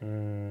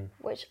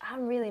 which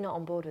I'm really not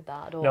on board with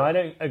that at all. No, I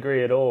don't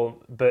agree at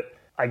all. But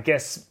I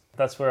guess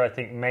that's where I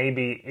think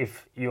maybe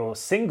if you're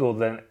single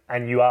then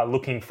and you are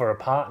looking for a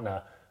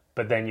partner,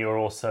 but then you're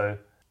also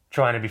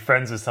trying to be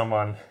friends with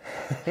someone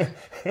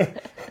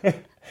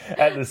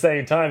at the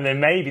same time, then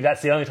maybe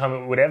that's the only time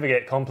it would ever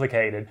get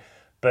complicated.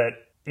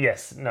 But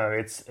yes, no,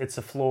 it's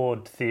a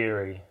flawed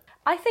theory.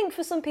 I think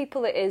for some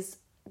people it is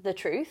the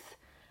truth.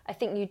 I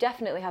think you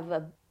definitely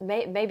have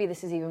maybe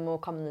this is even more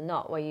common than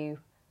not, where you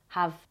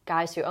have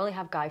guys who only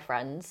have guy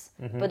friends,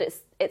 but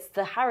it's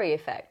the Harry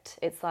effect.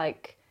 It's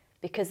like,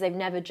 because they've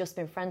never just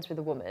been friends with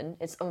a woman,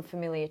 it's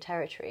unfamiliar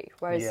territory.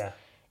 Whereas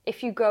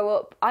if you grow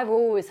up, I've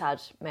always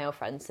had male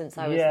friends since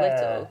I was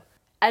little.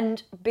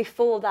 And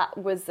before that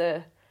was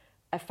a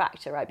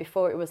factor, right?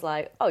 Before it was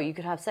like, oh, you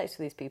could have sex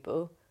with these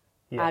people.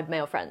 I had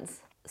male friends.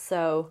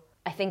 So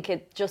I think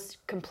it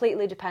just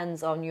completely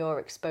depends on your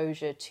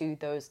exposure to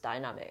those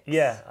dynamics.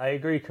 Yeah, I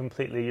agree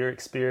completely. Your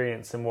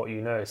experience and what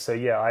you know. So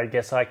yeah, I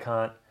guess I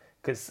can't,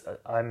 because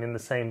I'm in the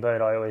same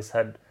boat. I always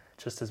had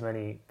just as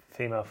many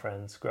female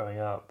friends growing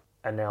up,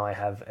 and now I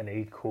have an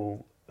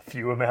equal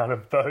few amount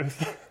of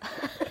both.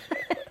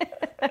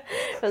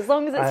 As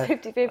long as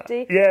it's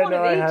 50-50, yeah, one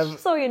no, of each, I have.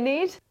 that's all you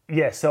need.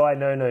 Yeah, so I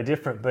know no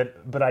different,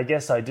 but I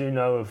guess I do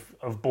know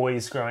of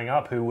boys growing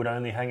up who would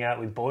only hang out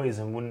with boys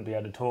and wouldn't be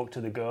able to talk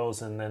to the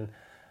girls, and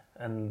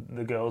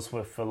the girls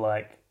were for,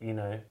 like, you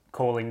know,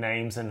 calling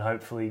names and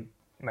hopefully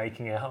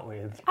making out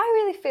with. I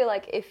really feel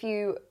like if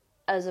you,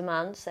 as a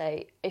man,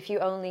 say, if you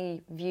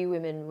only view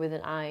women with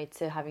an eye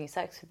to having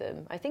sex with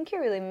them, I think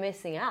you're really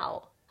missing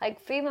out. Like,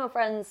 female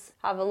friends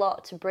have a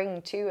lot to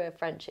bring to a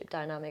friendship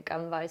dynamic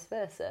and vice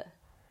versa.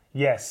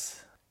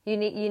 Yes. You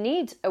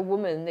need a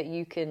woman that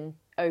you can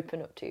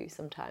open up to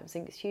sometimes. I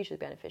think it's hugely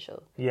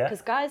beneficial. Yeah.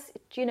 Because guys,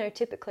 you know,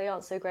 typically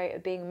aren't so great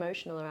at being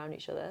emotional around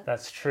each other.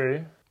 That's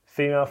true.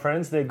 Female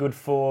friends, they're good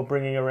for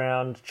bringing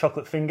around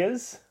chocolate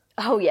fingers.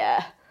 Oh,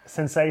 yeah.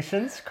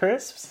 Sensations,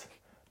 crisps,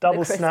 double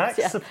crisps, snacks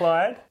yeah.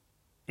 supplied.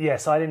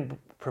 Yes, I didn't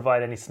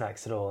provide any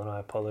snacks at all, and I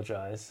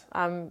apologise.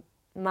 I'm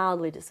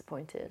mildly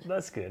disappointed.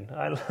 That's good.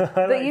 I a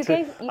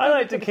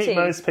like to cup of keep tea.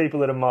 most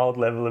people at a mild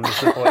level of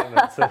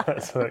disappointment, so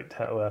that's worked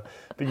out well.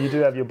 But you do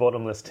have your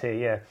bottomless tea,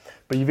 yeah.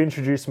 But you've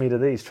introduced me to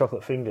these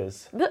chocolate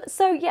fingers. But,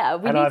 so yeah,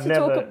 we And need I've to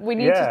never- talk. We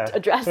need to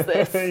address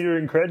this. You're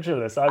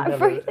incredulous. I've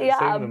never really seen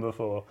am. them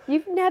before.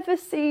 You've never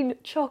seen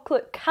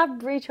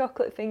Cadbury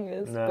chocolate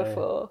fingers No,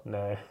 before.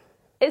 no.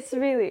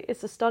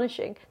 It's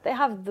astonishing. They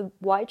have the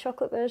white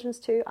chocolate versions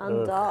too,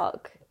 and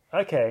dark.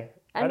 Okay.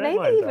 I And don't maybe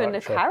mind even dark a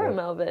chocolate.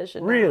 caramel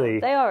version. now. Really?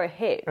 They are a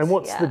hit. And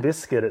what's yeah. the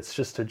biscuit? It's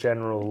just a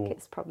general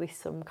It's probably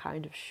some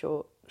kind of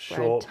shortbread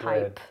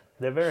shortbread. type.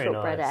 They're very nice,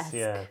 shortbread-esque.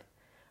 yeah.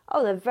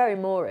 Oh, they're very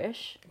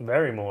Moorish.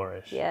 Very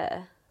Moorish.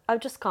 Yeah. I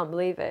just can't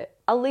believe it.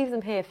 I'll leave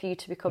them here for you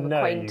to become No,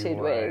 acquainted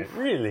you with. won't.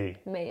 Really?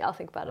 Me, I'll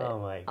think about it. Oh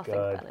my I'll God. think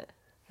about it.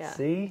 Yeah.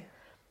 See?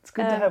 It's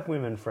good to have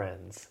women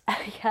friends.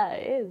 Yeah,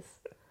 it is.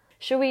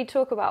 Shall we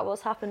talk about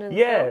what's happened in the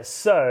Yeah, film?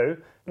 so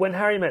when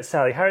Harry met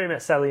Sally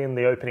in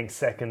the opening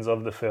seconds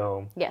of the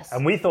film. Yes.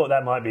 And we thought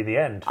that might be the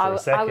end for a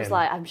second. I was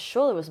like, I'm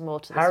sure there was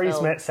more to this Harry's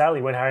film. met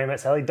Sally when Harry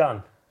met Sally,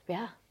 done.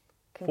 Yeah.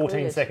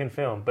 14-second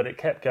film, but it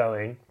kept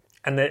going.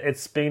 And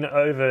it's been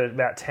over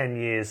about 10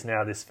 years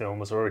now this film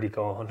was already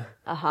gone.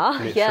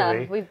 Uh-huh,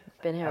 yeah. We've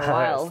been here a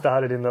while. It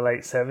started in the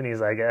late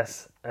 70s, I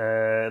guess.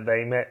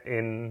 They met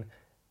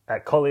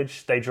at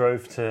college. They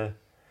drove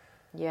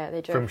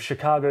from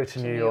Chicago to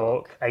New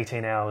York,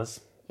 18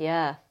 hours.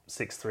 Yeah.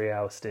 6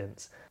 3-hour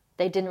stints.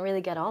 They didn't really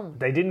get on.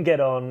 They didn't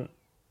get on.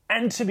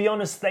 And to be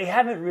honest, they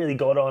haven't really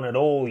got on at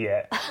all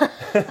yet.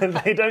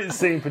 They don't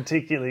seem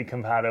particularly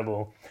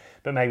compatible.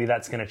 But maybe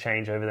that's going to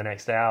change over the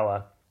next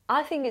hour.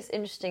 I think it's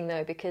interesting,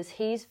 though, because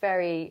he's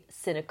very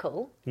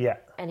cynical. Yeah.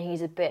 And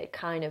he's a bit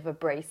kind of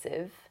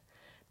abrasive.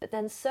 But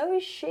then so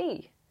is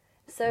she.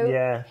 So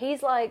Yeah.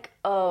 he's like,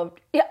 oh,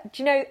 yeah,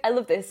 do you know, I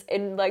love this.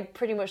 In like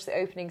pretty much the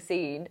opening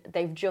scene,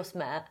 they've just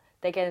met,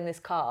 they get in this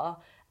car,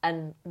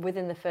 and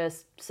within the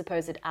first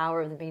supposed hour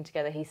of them being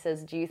together, he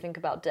says, do you think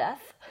about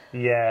death?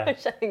 Yeah.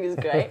 Which I think is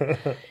great.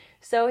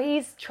 So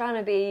he's trying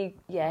to be,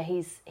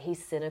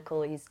 he's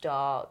cynical, he's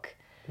dark.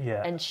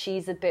 Yeah. And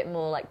she's a bit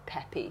more like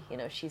peppy, you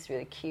know, she's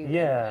really cute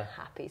Yeah. and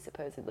happy,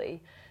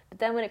 supposedly. But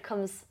then when it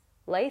comes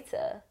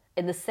later,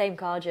 in the same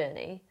car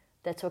journey,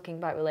 they're talking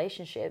about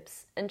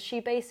relationships, and she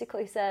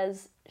basically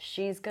says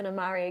she's going to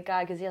marry a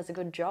guy because he has a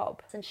good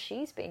job. And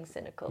she's being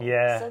cynical.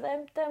 Yeah. So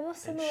they're more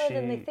similar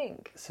than they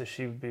think. So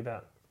she would be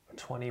about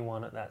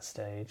 21 at that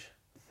stage,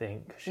 I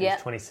think. She Yeah.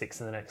 was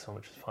 26 in the next one,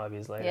 which was 5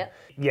 years later. Yeah.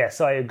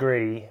 Yes, I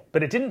agree.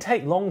 But it didn't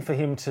take long for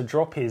him to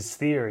drop his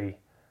theory,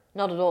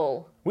 Not at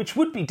all. which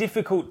would be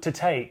difficult to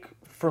take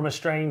from a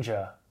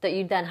stranger. That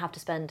you then have to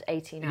spend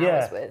 18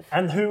 hours with.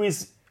 And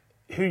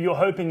who you're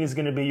hoping is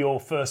going to be your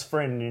first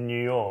friend in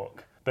New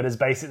York, but has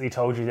basically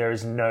told you there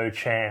is no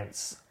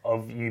chance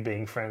of you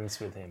being friends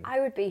with him? I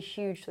would be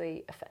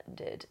hugely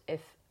offended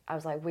if I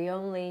was like,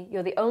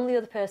 you're the only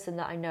other person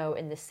that I know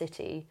in this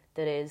city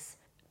that is,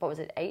 what was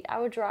it,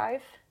 8-hour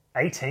drive?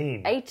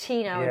 18.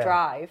 18-hour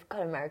drive.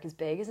 God, America's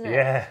big, isn't it?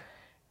 Yeah.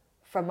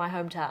 From my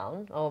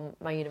hometown, or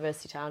my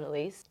university town at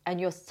least, and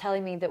you're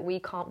telling me that we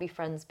can't be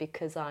friends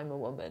because I'm a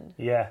woman.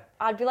 Yeah.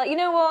 I'd be like, you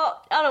know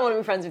what? I don't want to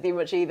be friends with you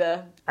much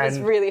either. It's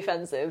really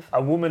offensive.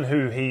 A woman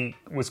who he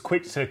was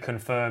quick to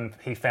confirm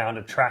he found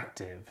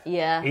attractive.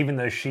 Yeah. Even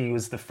though she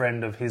was the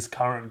friend of his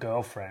current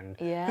girlfriend,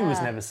 Yeah. who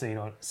was never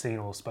seen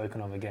or spoken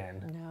of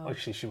again. No.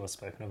 Actually, she was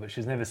spoken of, but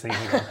she's never seen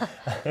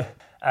again.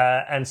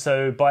 And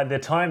so by the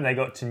time they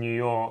got to New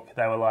York,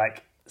 they were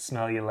like,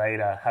 smell you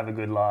later, have a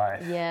good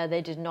life. Yeah,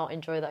 they did not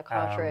enjoy that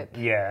car trip.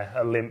 Yeah,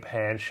 a limp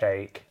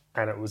handshake,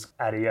 and it was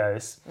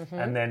adios.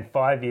 And then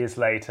 5 years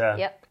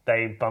later,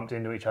 they bumped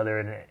into each other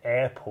in an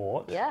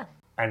airport. Yeah.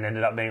 And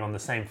ended up being on the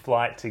same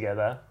flight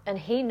together. And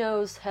he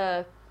knows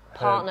her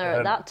partner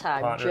at that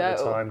time, partner Joe. At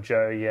the time,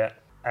 Joe, yeah.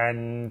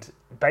 And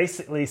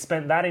basically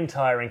spent that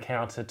entire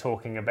encounter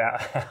talking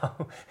about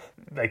how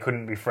they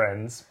couldn't be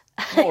friends,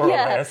 more or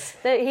less.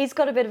 He's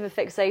got a bit of a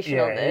fixation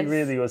on this. Yeah, he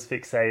really was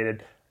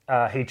fixated.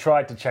 He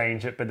tried to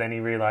change it, but then he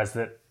realised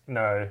that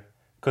no,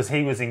 because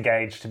he was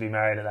engaged to be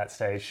married at that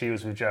stage. She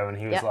was with Joe, and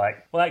he was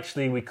like, well,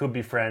 actually, we could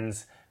be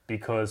friends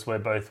because we're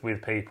both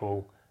with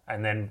people.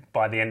 And then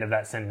by the end of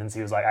that sentence,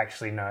 he was like,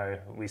 actually, no,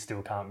 we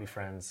still can't be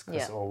friends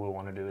because all we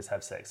want to do is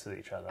have sex with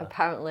each other.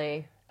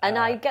 Apparently. And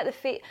I get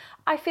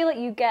I feel like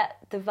you get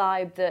the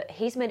vibe that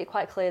he's made it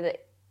quite clear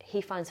that he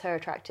finds her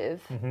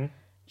attractive. Mm-hmm.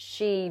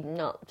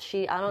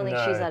 I don't think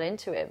she's that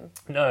into him.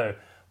 No.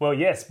 Well,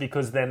 yes,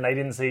 because then they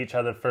didn't see each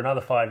other for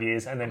another 5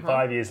 years, and then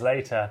 5 years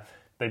later,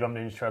 they bumped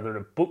into each other at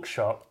a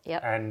bookshop,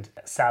 and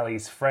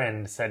Sally's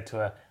friend said to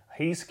her,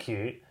 he's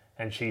cute,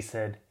 and she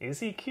said,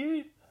 is he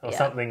cute? Or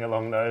something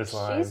along those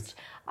lines.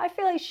 I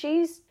feel like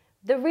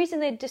the reason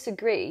they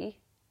disagree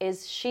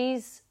is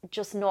she's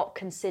just not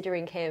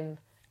considering him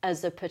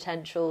as a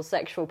potential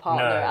sexual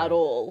partner at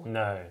all.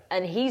 No.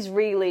 And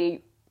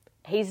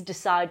he's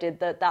decided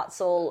that that's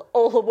all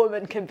a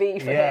woman can be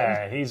for him.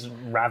 Yeah, he's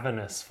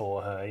ravenous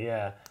for her,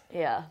 yeah.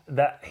 Yeah.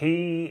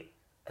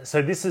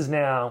 So this is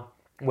now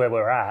where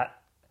we're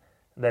at.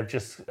 They've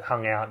just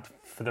hung out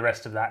for the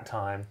rest of that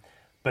time.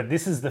 But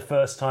this is the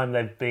first time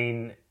they've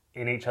been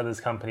in each other's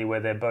company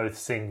where they're both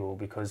single,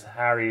 because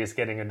Harry is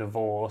getting a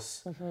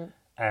divorce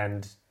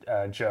and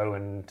Joe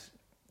and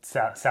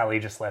Sally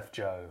just left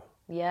Joe.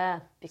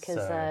 Yeah,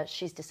 because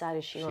she's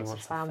decided she wants a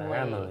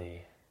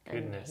family.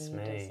 Goodness and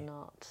me. He does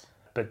not.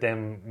 But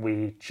then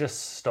we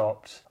just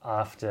stopped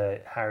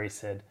after Harry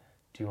said,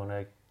 do you want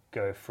to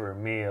go for a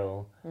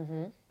meal?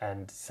 Mm-hmm.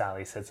 And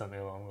Sally said something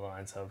along the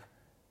lines of,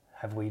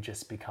 have we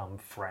just become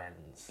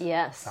friends?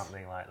 Yes.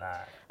 Something like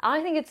that.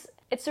 I think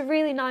it's a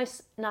really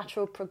nice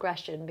natural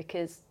progression,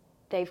 because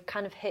they've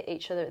kind of hit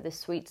each other at this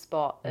sweet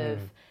spot of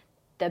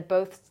they're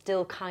both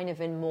still kind of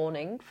in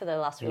mourning for their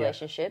last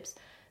relationships.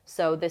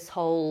 So this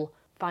whole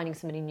finding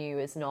somebody new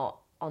is not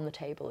on the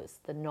table.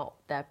 They're not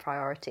their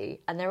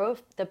priority. And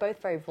they're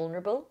both very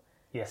vulnerable.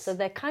 Yes. So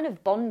they're kind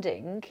of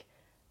bonding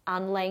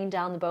and laying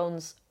down the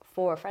bones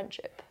for a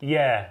friendship.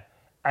 Yeah.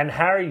 And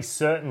Harry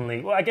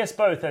certainly, well, I guess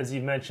both, as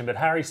you've mentioned, but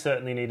Harry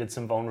certainly needed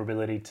some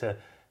vulnerability to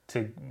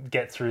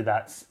get through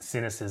that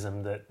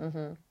cynicism that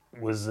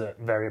was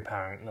very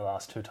apparent the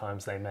last two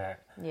times they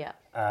met. Yeah.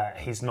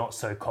 He's not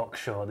so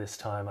cocksure this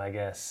time, I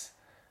guess.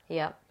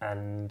 Yeah.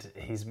 And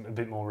he's a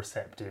bit more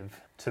receptive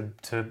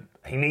to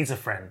he needs a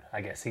friend,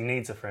 I guess. He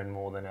needs a friend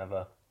more than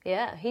ever.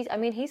 Yeah. He's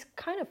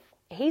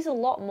a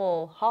lot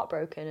more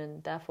heartbroken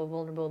and therefore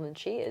vulnerable than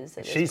she is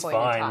at this point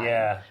in time. She's fine,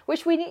 yeah.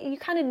 Which you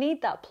kind of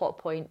need that plot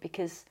point,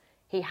 because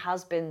he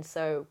has been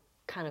so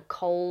kind of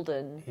cold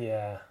and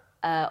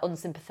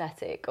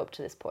unsympathetic up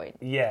to this point.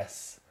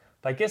 Yes.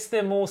 But I guess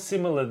they're more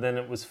similar than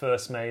it was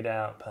first made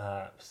out,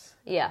 perhaps.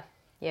 Yeah.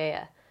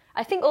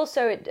 I think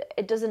also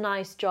it does a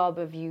nice job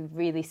of you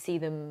really see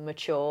them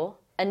mature.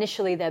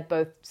 Initially, they're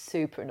both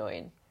super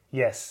annoying.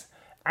 Yes.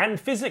 And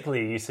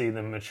physically, you see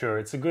them mature.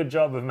 It's a good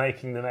job of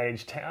making them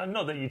age.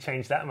 Not that you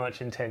change that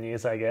much in 10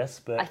 years, I guess,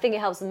 but I think it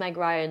helps that Meg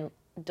Ryan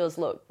does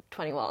look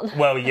 21.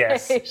 Well,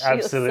 yes,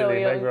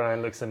 absolutely. So Meg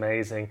Ryan looks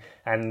amazing.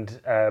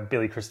 And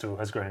Billy Crystal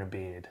has grown a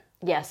beard.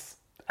 Yes.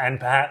 And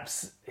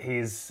perhaps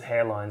his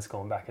hairline's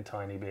gone back a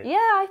tiny bit. Yeah,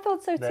 I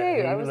thought so too.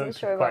 I wasn't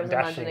sure if I was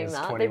imagining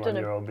that.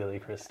 21-year-old Billy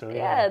Crystal.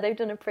 Yeah, they've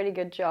done a pretty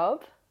good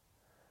job.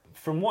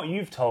 From what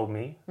you've told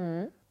me,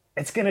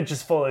 it's going to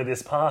just follow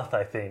this path,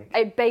 I think.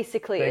 It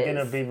basically They're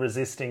going to be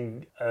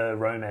resisting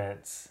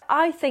romance.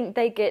 I think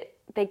they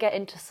get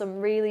into some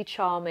really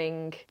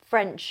charming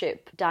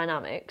friendship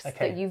dynamics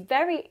that you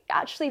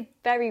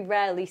very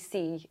rarely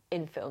see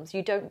in films.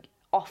 You don't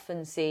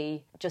often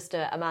see just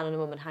a man and a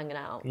woman hanging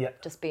out,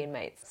 just being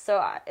mates.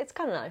 So it's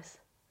kind of nice.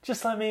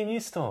 Just like me and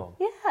you, Storm.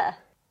 Yeah.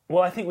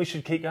 Well, I think we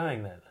should keep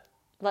going then.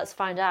 Let's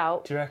find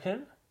out. Do you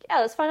reckon? Yeah,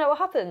 let's find out what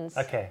happens.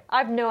 Okay. I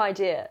have no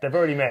idea. They've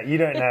already met. You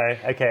don't know.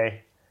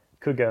 Okay.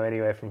 Could go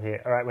anywhere from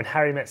here. All right, when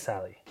Harry met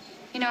Sally.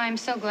 You know, I'm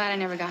so glad I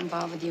never got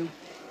involved with you.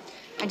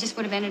 I just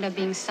would have ended up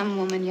being some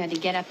woman you had to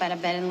get up out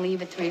of bed and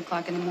leave at 3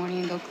 o'clock in the morning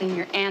and go clean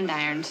your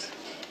andirons.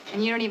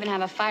 And you don't even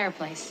have a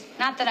fireplace.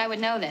 Not that I would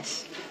know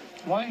this.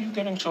 Why are you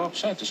getting so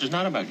upset? This is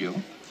not about you.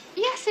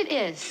 Yes, it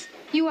is.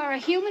 You are a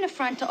human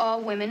affront to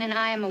all women, and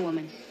I am a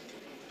woman.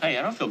 Hey,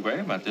 I don't feel great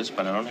about this,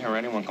 but I don't hear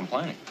anyone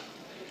complaining.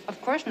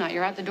 Of course not.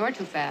 You're out the door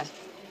too fast.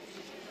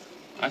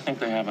 I think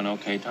they have an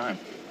okay time.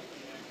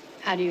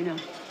 How do you know?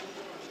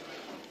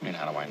 I mean,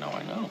 how do I know?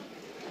 I know.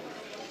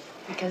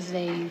 Because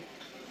they...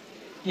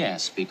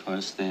 Yes,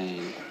 because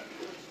they...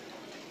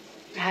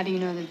 How do you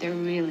know that they're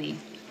really...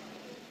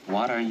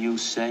 What are you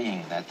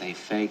saying? That they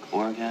fake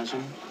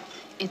orgasm?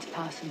 It's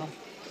possible.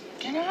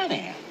 Get out of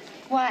here.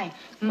 Why?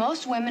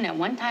 Most women at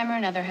one time or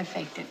another have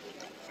faked it.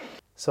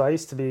 So I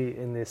used to be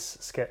in this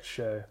sketch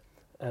show,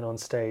 and on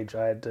stage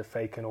I had to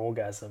fake an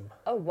orgasm.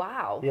 Oh,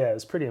 wow. Yeah, it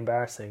was pretty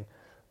embarrassing.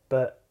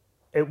 But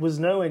it was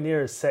nowhere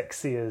near as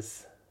sexy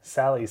as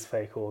Sally's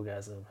fake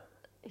orgasm.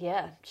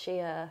 Yeah,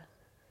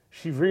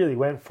 She really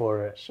went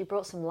for it. she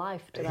brought some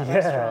life to that Yeah,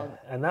 restaurant.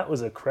 and that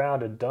was a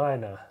crowded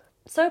diner.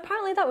 So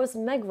apparently that was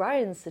Meg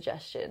Ryan's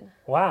suggestion.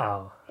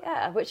 Wow.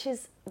 Yeah, which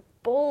is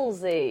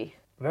ballsy.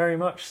 Very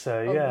much so,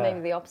 Or yeah. maybe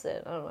the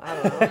opposite. I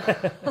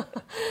don't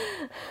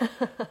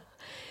know.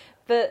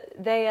 But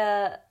they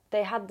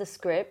had the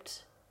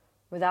script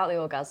without the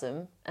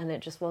orgasm, and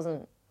it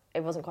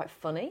wasn't quite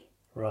funny.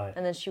 Right.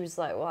 And then she was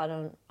like,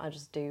 "Well, I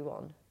just do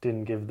one."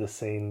 Didn't give the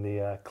scene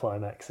the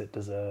climax it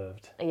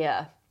deserved,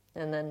 Yeah,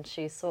 and then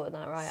she sorted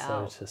that right so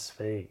out. to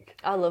speak.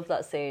 I love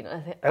that scene.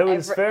 I think It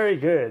was very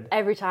good.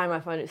 every time I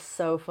find it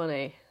so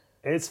funny.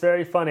 It's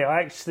very funny.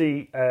 I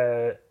actually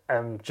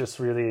am just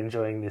really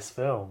enjoying this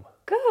film.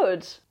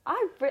 Good.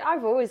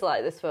 I've always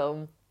liked this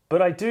film.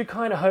 But I do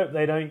kind of hope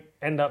they don't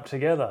end up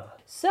together.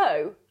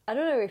 So I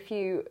don't know if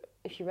you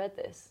read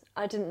this.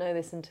 I didn't know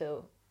this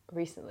until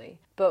recently.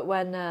 But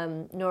when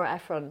Nora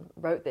Ephron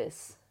wrote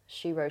this,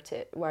 she wrote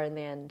it where in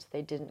the end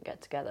they didn't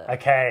get together.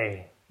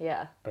 Okay.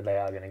 Yeah. But they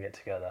are going to get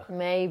together.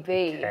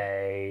 Maybe.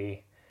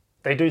 Okay.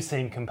 They do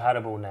seem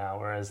compatible now,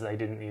 whereas they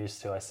didn't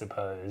used to, I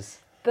suppose.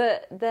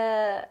 But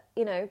they're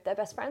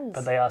best friends.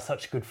 But they are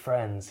such good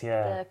friends,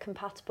 yeah. They're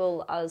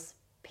compatible as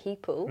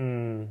people.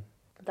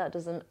 That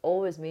doesn't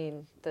always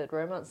mean that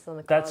romance is on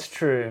the cards. That's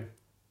true.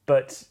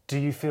 But do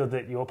you feel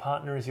that your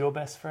partner is your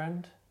best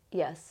friend?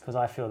 Yes. Because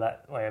I feel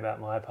that way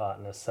about my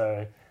partner,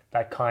 so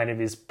that kind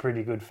of is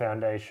pretty good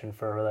foundation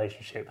for a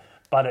relationship.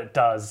 But it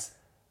does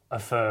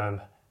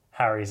affirm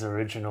Harry's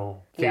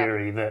original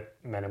theory that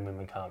men and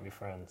women can't be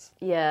friends.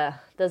 Yeah.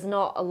 There's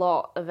not a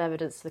lot of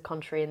evidence to the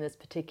contrary in this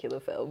particular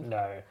film.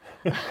 No.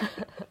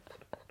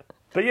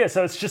 But yeah,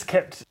 so it's just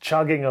kept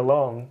chugging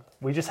along.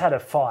 We just had a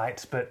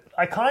fight, but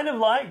I kind of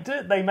liked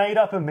it. They made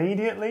up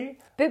immediately.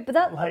 But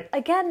that,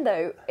 again,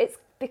 though, it's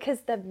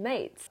because they're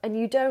mates. And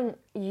you don't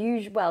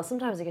well,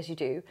 sometimes I guess you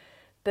do.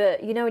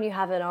 But you know when you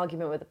have an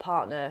argument with a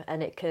partner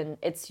and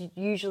it's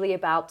usually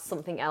about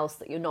something else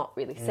that you're not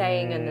really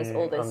saying and there's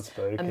all this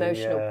unspoken,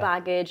 emotional yeah.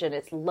 baggage and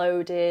it's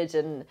loaded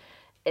and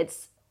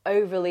it's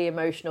overly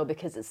emotional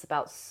because it's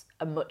about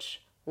a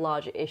much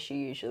larger issue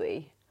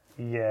usually.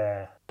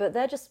 Yeah. But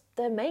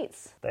they're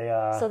mates. They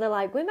are. So they're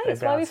like, we're They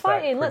mates, why are we bounce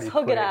back fighting? Let's pretty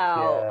hug it quick,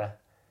 out. yeah.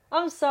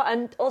 I'm sorry.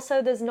 And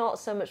also there's not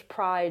so much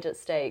pride at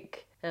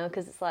stake,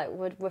 because it's like,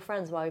 we're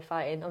friends, why are we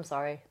fighting? I'm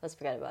sorry, let's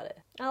forget about it.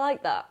 I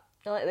like that.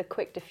 I like the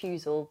quick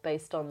diffusal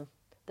based on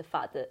the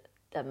fact that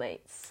they're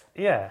mates.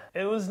 Yeah,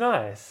 it was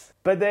nice.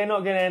 But they're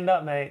not going to end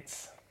up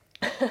mates.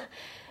 But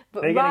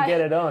They're going to get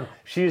it on.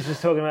 She was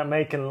just talking about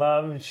making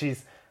love.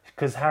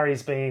 Because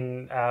Harry's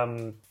been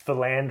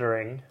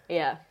philandering.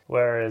 Yeah.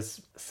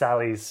 Whereas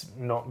Sally's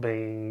not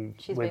being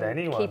She's with been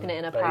anyone. keeping it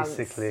in her pants.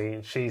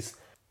 Basically. She's,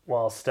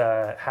 whilst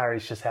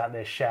Harry's just out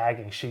there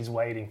shagging, she's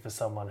waiting for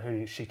someone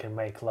who she can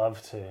make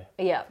love to.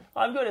 Yeah.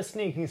 I've got a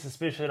sneaking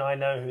suspicion I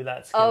know who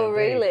that's going to be. Oh,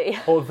 really?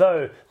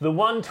 Although, the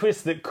one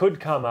twist that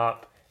could come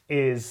up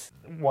is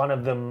one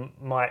of them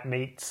might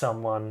meet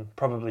someone,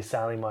 probably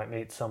Sally might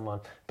meet someone,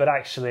 but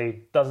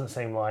actually doesn't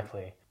seem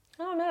likely.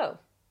 I don't know.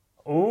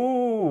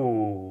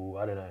 Ooh,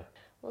 I don't know.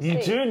 We'll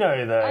You see. do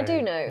know, though. I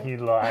do know. You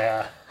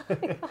liar. I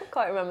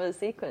can't remember the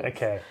sequence.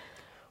 Okay.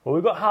 Well,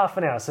 we've got half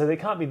an hour, so there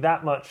can't be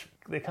that much.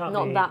 There can't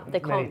Not be that they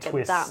many can't get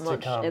twists that to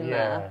much come. in Yeah.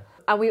 there.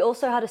 And we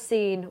also had a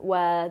scene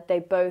where they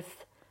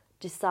both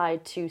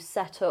decide to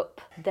set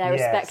up their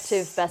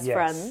respective best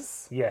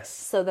friends. Yes.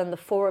 So then the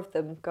four of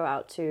them go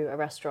out to a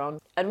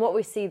restaurant. And what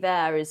we see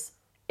there is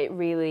it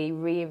really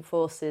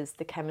reinforces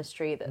the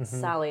chemistry that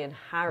Sally and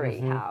Harry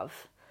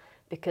have.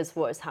 Because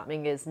what is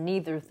happening is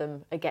neither of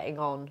them are getting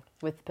on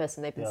with the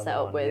person they've been The set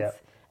other up one, with. yeah.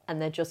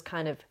 And they're just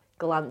kind of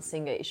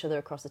glancing at each other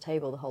across the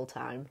table the whole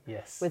time.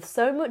 Yes. There's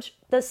so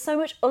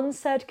much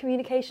unsaid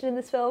communication in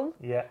this film.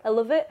 Yeah. I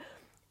love it.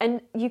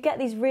 And you get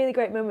these really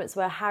great moments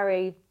where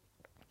Harry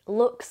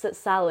looks at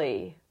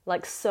Sally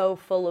like so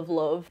full of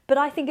love. But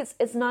I think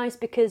it's nice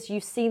because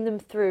you've seen them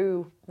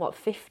through,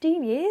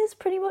 15 years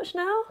pretty much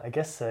now? I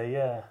guess so,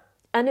 yeah.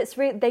 And it's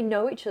really, they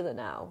know each other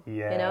now,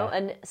 Yeah. you know?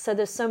 And so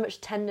there's so much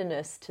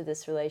tenderness to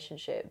this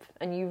relationship.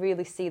 And you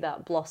really see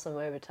that blossom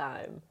over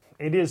time.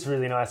 It is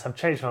really nice. I've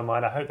changed my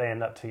mind. I hope they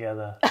end up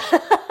together.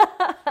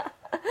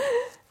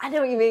 I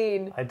know what you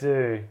mean. I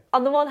do.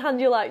 On the one hand,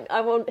 you're like,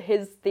 I want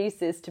his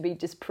thesis to be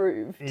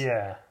disproved.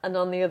 Yeah. And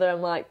on the other,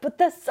 I'm like, but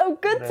they're so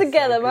good They're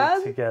together, so good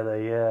man.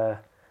 together, yeah.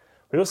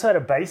 We also had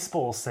a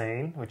baseball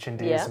scene, which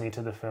endears me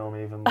to the film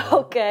even more.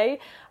 Okay.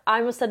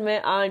 I must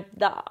admit, I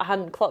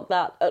hadn't clocked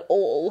that at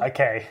all.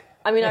 Okay.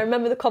 I mean, I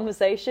remember the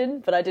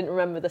conversation, but I didn't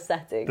remember the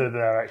setting. That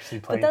they're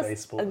actually playing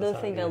baseball. Another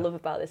thing I love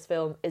about this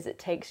film is it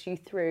takes you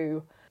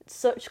through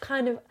such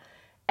kind of...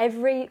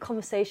 Every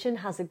conversation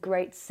has a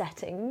great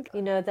setting.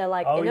 You know, they're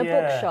like in a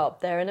bookshop,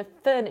 they're in a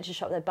furniture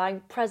shop, they're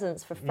buying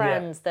presents for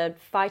friends, they're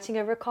fighting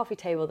over a coffee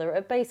table, they're at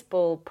a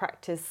baseball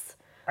practice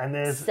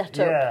and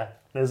setup.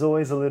 There's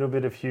always a little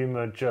bit of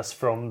humour just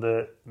from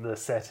the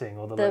setting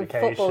or the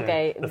location.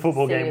 The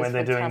football game when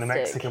they're doing the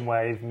Mexican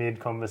wave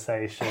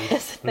mid-conversation.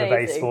 The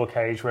baseball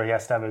cage where he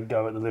has to have a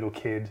go at the little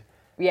kid.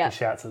 Yeah. He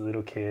shouts at the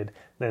little kid.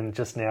 Then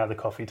just now the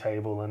coffee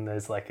table and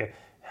there's like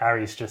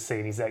Harry's just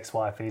seen his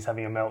ex-wife and he's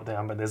having a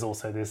meltdown, but there's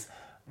also this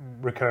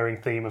recurring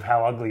theme of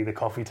how ugly the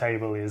coffee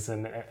table is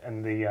and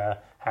the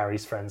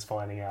Harry's friends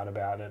finding out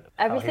about it.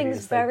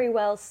 Everything's very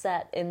well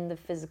set in the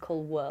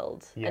physical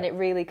world. Yeah. And it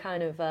really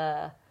kind of...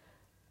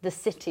 the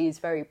city is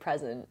very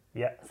present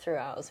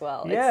throughout as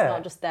well. Yeah. It's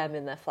not just them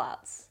in their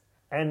flats.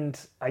 And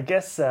I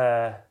guess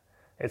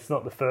it's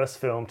not the first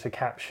film to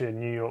capture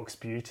New York's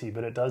beauty,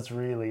 but it does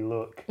really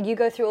look... You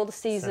go through all the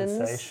seasons.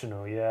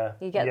 Sensational, yeah.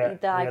 You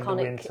get the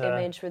iconic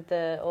image with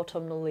the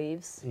autumnal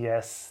leaves.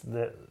 Yes,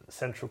 the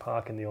Central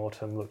Park in the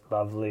autumn looked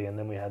lovely, and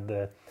then we had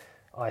the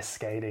ice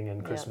skating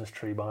and Christmas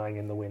tree buying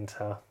in the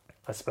winter.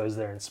 I suppose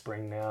they're in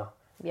spring now.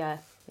 Yeah.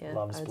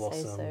 Love's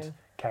blossomed. So.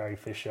 Carrie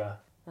Fisher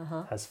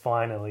has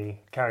finally...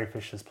 Carrie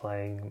Fisher's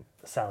playing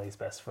Sally's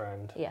best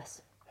friend.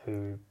 Yes.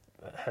 Who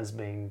has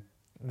been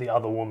the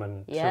other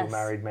woman to a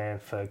married man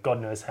for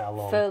God knows how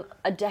long. For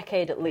a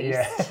decade at least.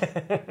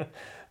 Yeah.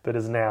 But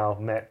has now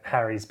met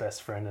Harry's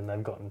best friend and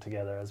they've gotten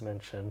together, as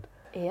mentioned.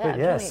 Yeah.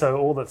 But so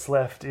all that's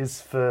left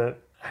is for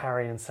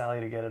Harry and Sally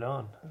to get it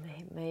on.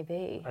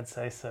 Maybe. I'd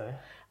say so.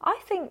 I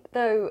think,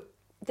 though,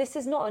 this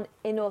is not an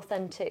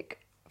inauthentic,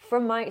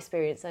 from my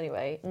experience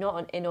anyway, not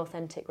an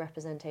inauthentic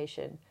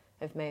representation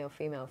of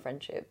male-female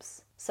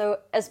friendships. So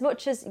as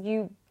much as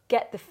you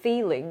get the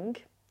feeling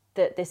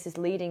that this is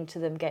leading to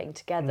them getting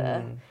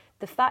together,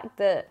 the fact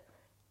that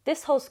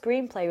this whole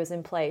screenplay was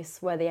in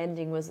place where the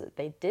ending was that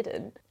they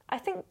didn't, I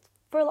think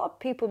for a lot of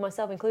people,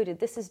 myself included,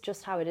 this is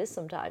just how it is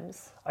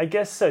sometimes. I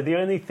guess so. The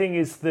only thing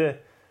is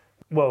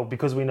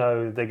because we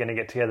know they're going to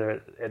get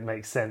together, it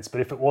makes sense.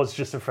 But if it was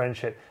just a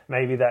friendship,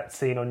 maybe that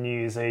scene on New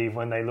Year's Eve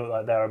when they looked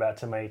like they were about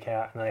to make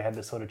out and they had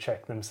to sort of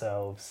check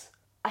themselves.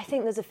 I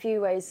think there's a few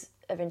ways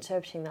of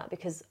interpreting that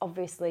because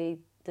obviously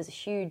there's a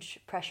huge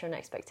pressure and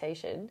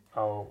expectation.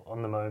 Oh,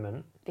 on the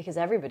moment. Because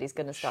everybody's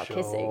going to start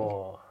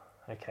kissing.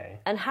 Okay.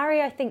 And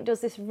Harry, I think, does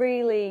this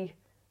really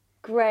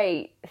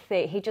great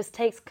thing. He just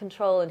takes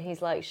control and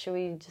he's like, should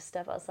we just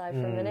step outside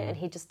for a minute? And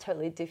he just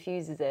totally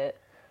diffuses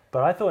it.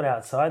 But I thought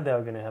outside they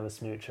were going to have a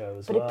smoocho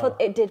as well. But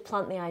it did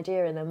plant the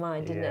idea in their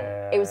mind, didn't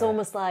it? It was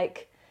almost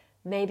like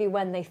maybe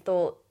when they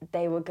thought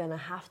they were going to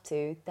have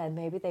to, then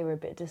maybe they were a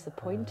bit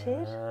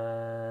disappointed.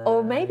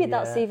 Or maybe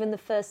that's even the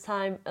first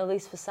time, at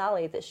least for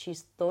Sally, that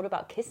she's thought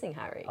about kissing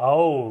Harry.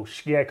 Oh,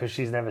 yeah, because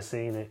she's never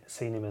seen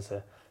him as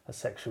a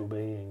sexual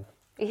being.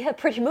 Yeah,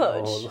 pretty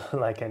much. Or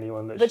like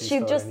anyone that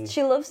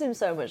she loves him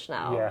so much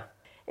now. Yeah.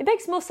 It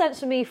makes more sense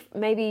for me,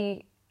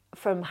 maybe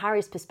from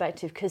Harry's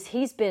perspective, because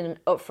he's been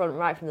upfront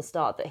right from the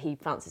start that he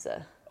fancies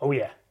her. Oh,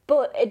 yeah.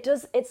 But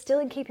it's still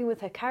in keeping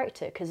with her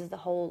character because of the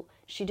whole,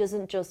 she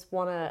doesn't just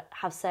want to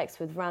have sex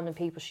with random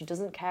people she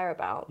doesn't care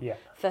about. Yeah.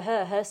 For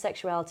her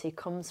sexuality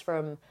comes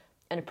from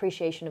an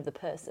appreciation of the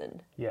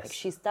person.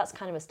 Yes. Like that's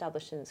kind of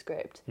established in the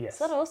script. Yes.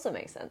 So that also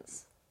makes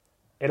sense.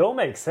 It all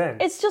makes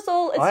sense.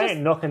 I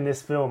ain't knocking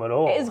this film at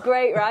all. It is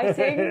great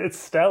writing. It's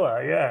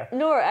stellar, yeah.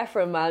 Nora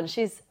Ephron, man,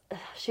 she's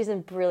a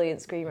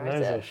brilliant screenwriter.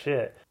 Knows her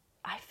shit.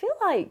 I feel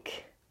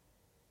like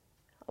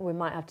we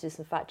might have to do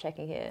some fact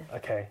checking here.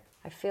 Okay.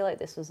 I feel like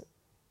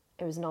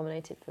it was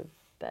nominated for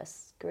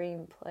Best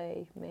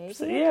Screenplay, maybe.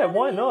 So, yeah,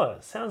 why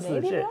not? Sounds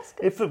legit.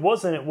 If it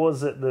wasn't, it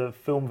was at the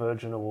Film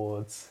Virgin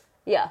Awards.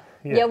 Yeah,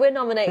 we're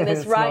nominating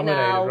this right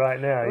now.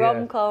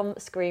 Rom-com,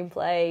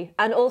 screenplay.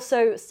 And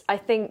also, I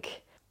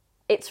think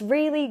it's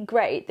really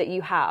great that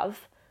you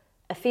have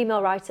a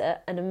female writer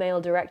and a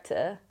male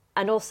director.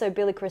 And also,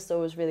 Billy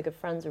Crystal was really good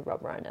friends with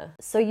Rob Reiner.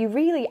 So you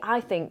really,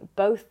 I think,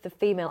 both the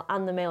female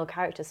and the male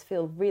characters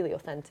feel really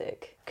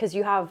authentic. Because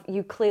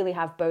you clearly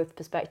have both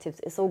perspectives.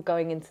 It's all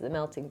going into the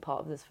melting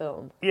pot of this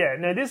film. Yeah,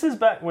 no, this is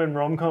back when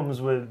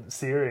rom-coms were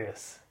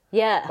serious.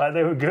 Yeah. Like,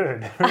 they were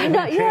good. I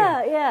know,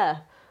 yeah.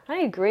 I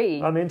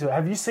agree. I'm into it.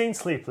 Have you seen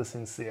Sleepless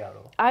in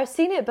Seattle? I've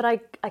seen it, but I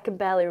can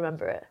barely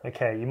remember it.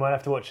 Okay, you might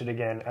have to watch it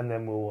again, and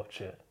then we'll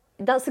watch it.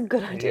 That's a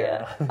good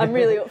idea. Yeah. I'm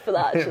really up for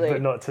that, actually.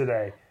 But not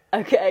today.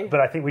 Okay. But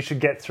I think we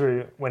should get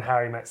through When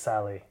Harry Met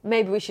Sally.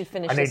 Maybe we should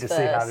finish this first. I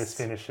need to see how this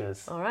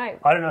finishes. All right.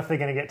 I don't know if they're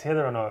going to get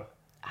together or not.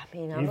 I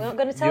mean, I'm not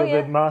going to tell you.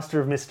 You're the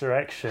master of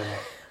misdirection.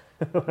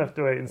 We'll have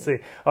to wait and see.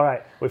 All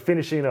right, we're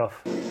finishing off.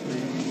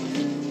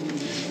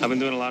 I've been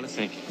doing a lot of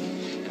thinking.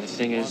 And the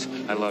thing is,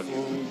 I love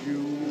you.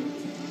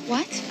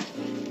 What?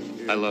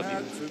 I love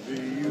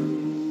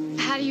you.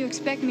 How do you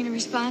expect me to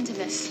respond to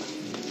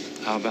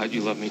this? How about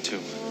you love me too?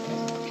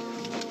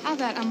 How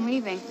about I'm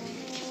leaving?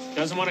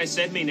 Doesn't what I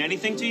said mean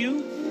anything to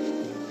you?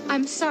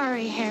 I'm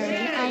sorry, Harry.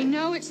 I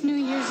know it's New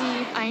Year's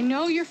Eve. I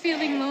know you're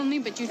feeling lonely,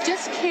 but you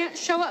just can't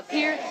show up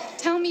here,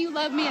 tell me you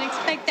love me, and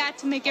expect that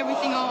to make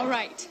everything all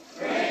right.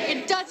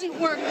 It doesn't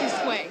work this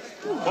way.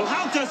 Well,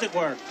 how does it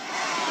work?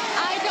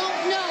 I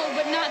don't know,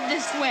 but not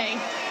this way.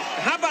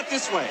 How about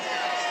this way?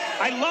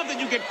 I love that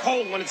you get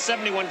cold when it's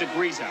 71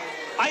 degrees out.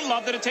 I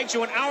love that it takes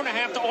you an hour and a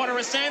half to order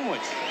a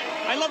sandwich.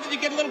 I love that you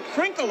get a little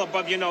crinkle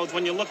above your nose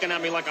when you're looking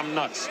at me like I'm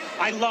nuts.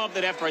 I love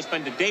that after I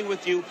spend a day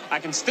with you, I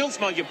can still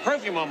smell your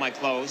perfume on my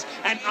clothes.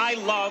 And I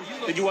love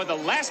that you are the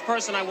last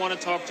person I want to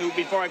talk to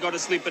before I go to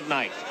sleep at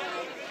night.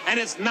 And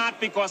it's not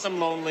because I'm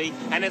lonely,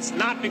 and it's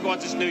not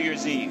because it's New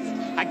Year's Eve.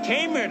 I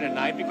came here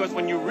tonight because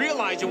when you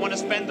realize you want to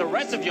spend the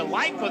rest of your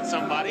life with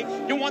somebody,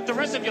 you want the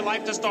rest of your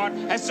life to start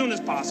as soon as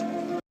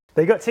possible.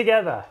 They got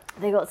together.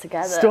 They got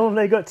together. Storm,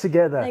 they got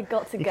together. They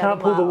got together, You can't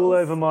pull the wool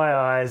Myles. over my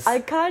eyes. I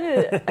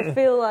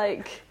feel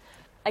like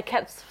I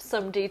kept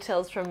some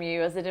details from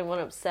you as I didn't want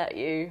to upset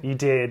you. You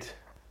did,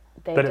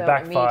 They but it don't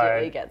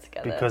backfired immediately get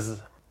together.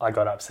 because I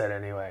got upset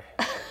anyway.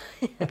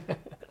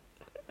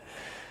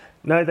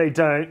 No, they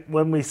don't.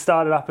 When we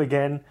started up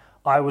again,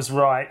 I was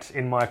right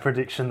in my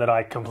prediction that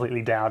I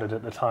completely doubted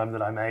at the time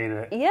that I made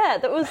it. Yeah,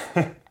 that was...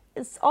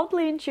 It's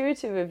oddly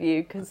intuitive of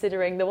you,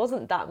 considering there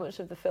wasn't that much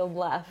of the film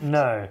left.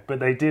 No, but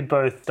they did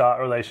both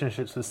start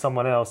relationships with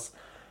someone else.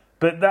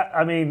 But that,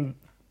 I mean,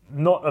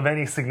 not of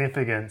any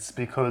significance,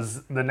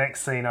 because the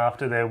next scene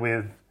after they're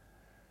with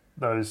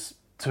those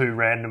two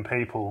random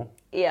people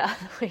Yeah,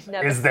 we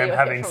never is see them or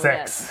having hear from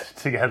sex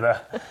together.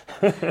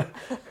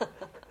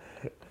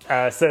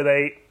 So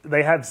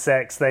they have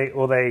sex,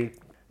 But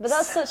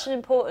that's such an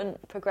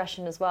important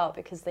progression as well,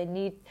 because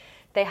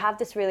they have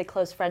this really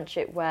close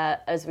friendship where,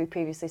 as we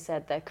previously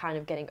said, they're kind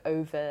of getting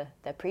over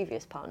their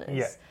previous partners.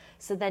 Yeah.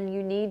 So then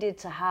you needed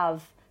to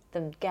have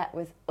them get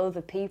with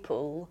other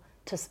people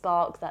to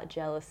spark that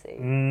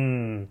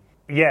jealousy.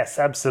 Yes,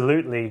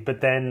 absolutely.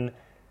 But then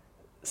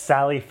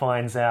Sally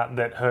finds out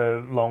that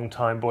her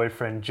longtime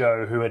boyfriend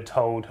Joe, who had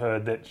told her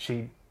that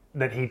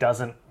he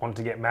doesn't want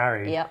to get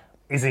married, Yep.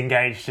 is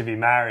engaged to be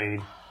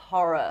married.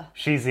 Horror.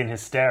 She's in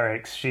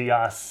hysterics. She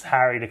asks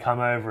Harry to come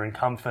over and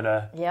comfort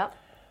her. Yep.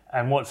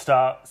 And what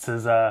starts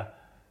as a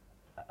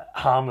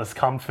harmless,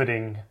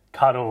 comforting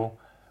cuddle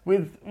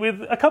with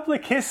a couple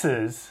of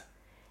kisses,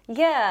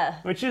 Yeah.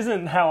 which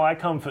isn't how I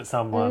comfort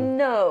someone.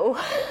 No.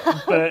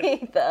 But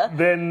Either.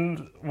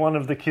 then one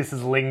of the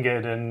kisses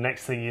lingered, and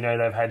next thing you know,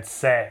 they've had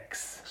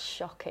sex.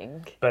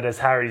 Shocking. But as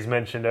Harry's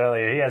mentioned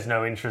earlier, he has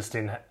no interest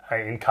in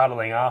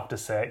cuddling after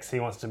sex. He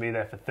wants to be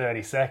there for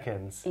 30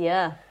 seconds.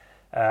 Yeah.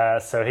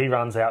 So he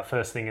runs out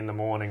first thing in the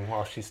morning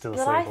while she's still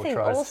But asleep, I or think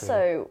tries to.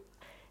 also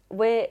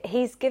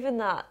he's given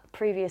that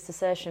previous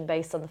assertion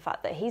based on the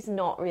fact that he's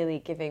not really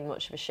giving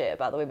much of a shit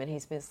about the women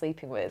he's been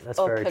sleeping with That's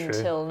up very true.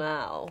 until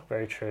now.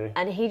 Very true.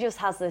 And he just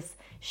has this,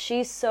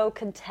 she's so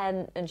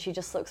content and she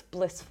just looks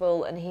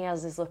blissful, and he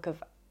has this look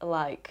of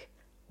like,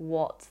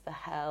 what the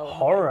hell have I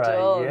Horror,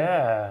 done?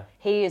 yeah.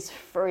 He is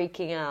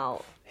freaking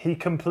out. He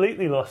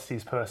completely lost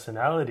his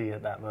personality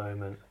at that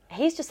moment.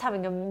 He's just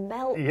having a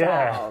meltdown.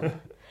 Yeah.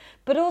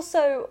 But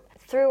also,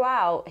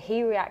 throughout,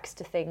 he reacts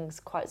to things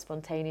quite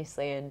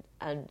spontaneously,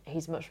 and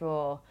he's much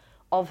more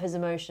of his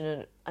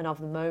emotion and of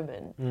the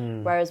moment.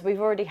 Whereas we've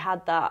already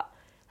had that,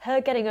 her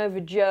getting over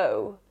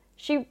Joe,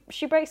 she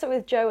breaks up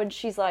with Joe and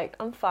she's like,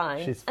 I'm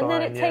fine. She's and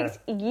then fine, it yeah. takes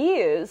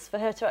years for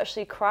her to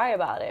actually cry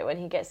about it when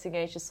he gets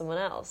engaged to someone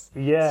else.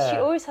 Yeah. She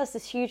always has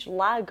this huge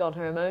lag on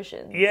her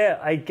emotions. Yeah,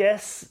 I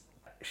guess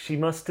she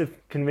must have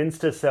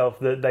convinced herself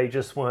that they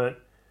just weren't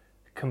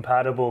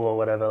compatible or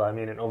whatever. I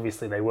mean, and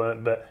obviously they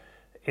weren't, but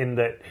in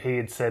that he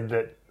had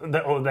said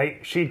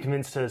she'd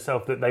convinced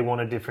herself that they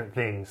wanted different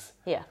things.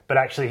 Yeah. But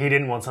actually he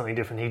didn't want something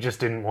different. He just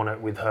didn't want it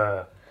with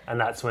her. And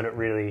that's when it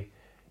really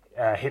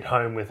hit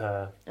home with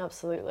her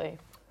Absolutely.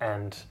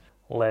 and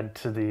led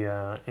to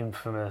the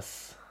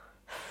infamous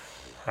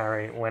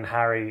when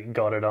Harry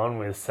got it on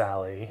with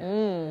Sally.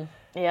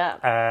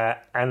 Yeah.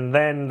 And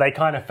then they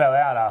kind of fell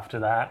out after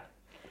that.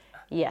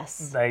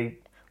 Yes. They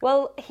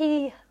Well,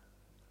 he,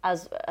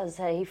 as I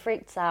say, he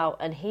freaks out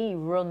and he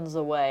runs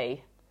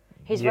away.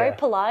 He's very Yeah.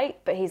 polite,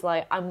 but he's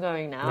like, I'm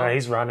going now. No,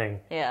 he's running.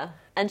 Yeah.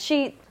 And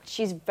she's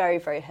very,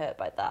 very hurt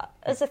by that,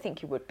 as I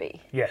think you would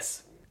be.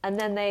 Yes. And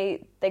then they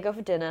go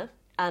for dinner,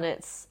 and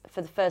it's,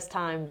 for the first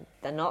time,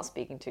 they're not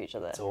speaking to each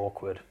other. It's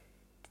awkward.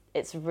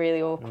 It's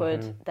really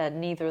awkward.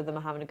 Neither of them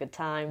are having a good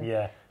time.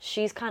 Yeah.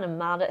 She's kind of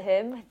mad at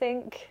him, I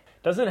think.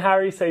 Doesn't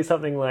Harry say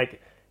something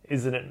like,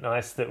 isn't it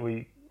nice that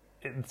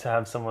to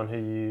have someone who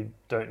you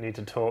don't need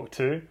to talk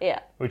to? Yeah.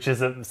 Which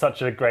is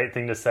such a great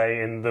thing to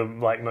say in the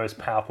most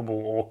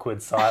palpable,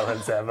 awkward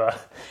silence ever.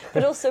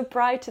 But also,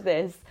 prior to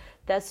this,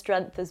 their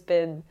strength has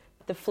been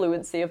the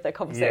fluency of their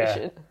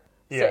conversation.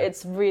 So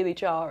it's really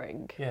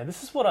jarring. Yeah,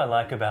 this is what I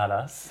like about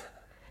us.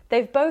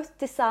 They've both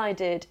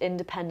decided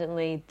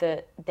independently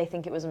that they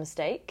think it was a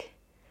mistake.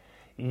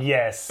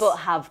 Yes. But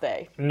have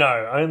they?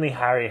 No, only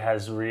Harry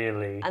has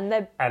really. And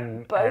they're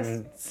and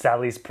both...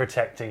 Sally's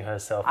protecting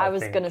herself, I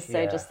was going to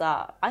say just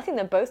that. I think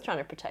they're both trying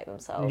to protect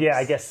themselves. Yeah,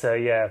 I guess so,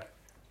 yeah.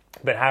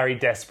 But Harry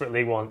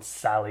desperately wants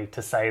Sally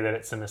to say that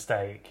it's a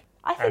mistake.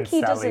 I think he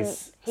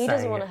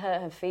doesn't want to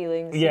hurt her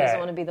feelings. He doesn't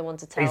want to be the one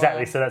to tell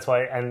exactly, her. so that's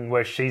why, and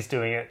where she's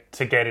doing it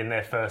to get in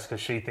there first because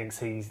she thinks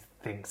he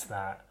thinks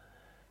that.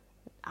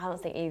 I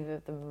don't think either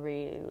of them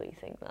really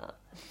think that.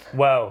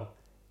 Well,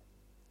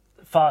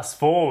 fast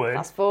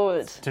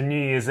forward to New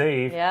Year's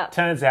Eve. Yeah.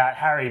 Turns out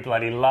Harry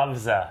bloody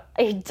loves her.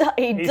 He He's does.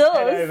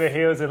 head over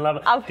heels in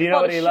love. Do you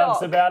know what he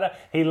loves about her?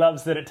 He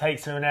loves that it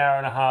takes her an hour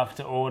and a half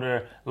to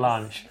order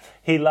lunch.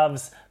 He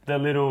loves the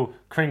little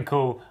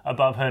crinkle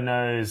above her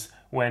nose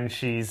when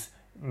she's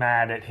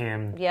mad at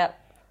him. Yep.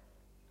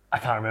 I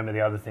can't remember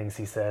the other things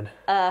he said.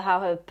 How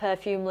her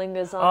perfume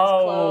lingers on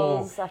his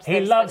clothes. After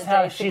he loves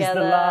how she's together.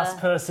 the last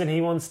person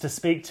he wants to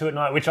speak to at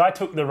night, which I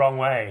took the wrong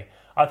way.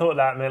 I thought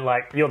that meant,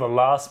 like, you're the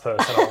last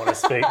person I want to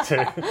speak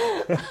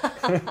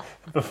to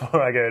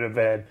before I go to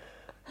bed.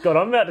 God,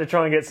 I'm about to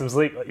try and get some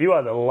sleep. You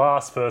are the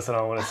last person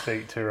I want to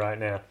speak to right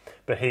now.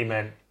 But he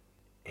meant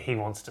he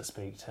wants to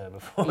speak to her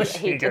before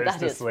she goes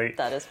to sleep.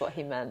 That is what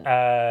he meant.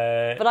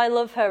 But I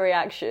love her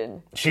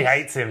reaction. She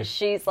hates him.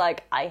 She's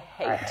like, I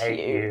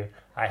hate you.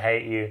 I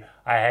hate you.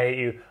 I hate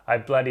you. I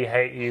bloody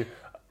hate you.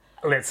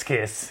 Let's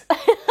kiss.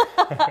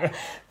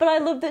 But I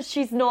love that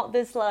she's not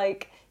this,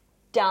 like,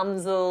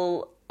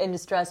 damsel in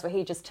distress where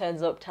he just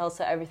turns up, tells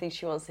her everything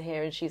she wants to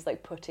hear, and she's,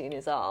 like, putting in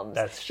his arms.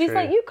 She's true.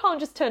 like, you can't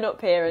just turn up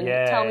here and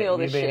tell me all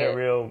this shit. You've been a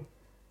real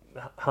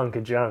hunk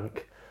of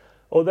junk.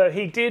 Although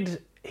he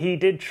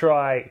did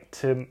try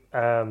to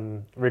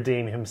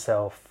redeem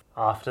himself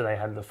after they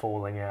had the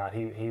falling out.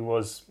 He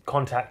was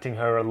contacting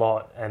her a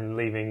lot and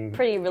leaving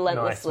pretty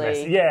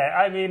relentlessly. Yeah,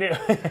 I mean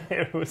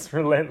it was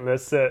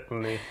relentless,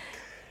 certainly.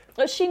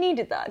 But she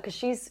needed that because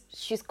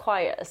she's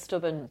quite a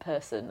stubborn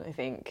person, I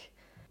think.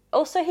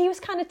 Also, he was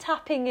kind of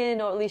tapping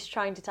in, or at least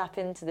trying to tap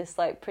into this,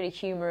 like, pretty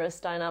humorous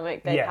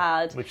dynamic they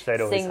had. Which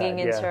they'd always singing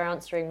had, into her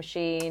answering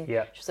machine.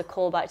 Yeah. Which was a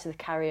callback to the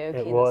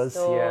karaoke in was, the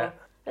store. yeah.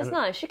 It was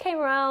nice. She came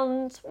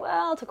around.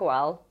 Well, it took a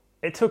while.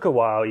 It took a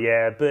while,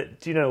 yeah. But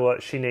do you know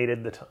what? She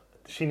needed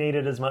she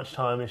needed as much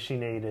time as she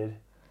needed.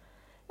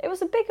 It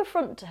was a big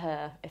affront to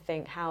her, I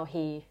think, how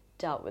he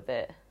dealt with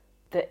it.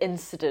 The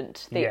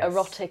incident, the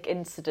erotic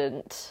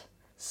incident.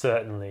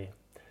 Certainly.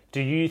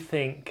 Do you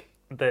think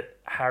that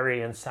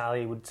Harry and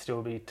Sally would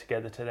still be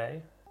together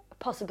today?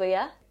 Possibly,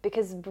 yeah.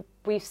 Because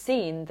we've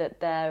seen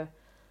that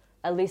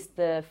at least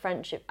the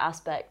friendship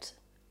aspect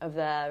of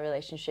their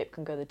relationship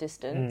can go the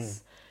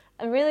distance.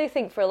 And really I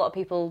think for a lot of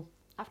people,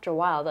 after a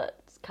while,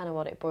 that's kind of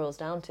what it boils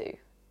down to.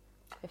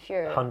 If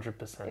you're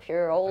 100%. If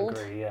you're old,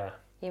 agree, yeah.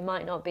 You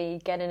might not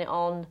be getting it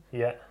on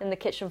in the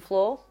kitchen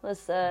floor,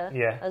 as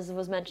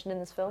was mentioned in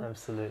this film.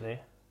 Absolutely.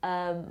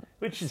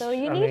 So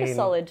you need a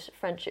solid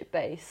friendship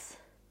base.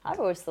 I've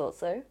always thought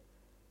so.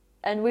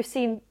 And we've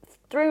seen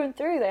through and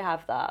through they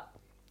have that.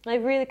 They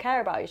really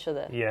care about each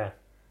other. Yeah.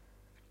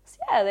 So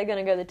yeah, they're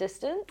going to go the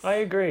distance. I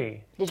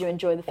agree. Did you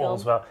enjoy the film?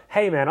 All's well.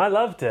 Hey man, I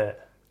loved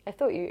it. I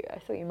thought you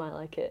might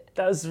like it.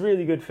 That was a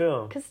really good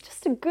film. Because it's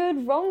just a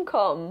good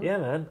rom-com. Yeah,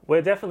 man.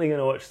 We're definitely going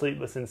to watch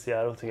Sleepless in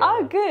Seattle together.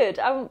 Oh, good.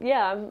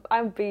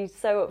 I'd be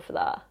so up for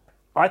that.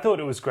 I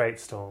thought it was great,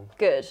 Storm.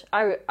 Good.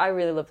 I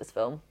really love this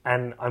film.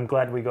 And I'm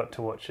glad we got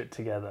to watch it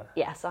together.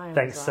 Yes, I am.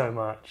 Thanks so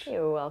much.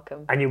 You're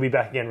welcome. And you'll be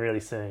back again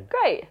really soon.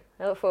 Great.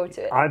 I look forward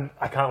to it.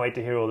 I can't wait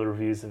to hear all the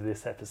reviews of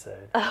this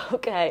episode.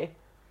 Okay.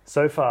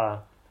 So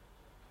far,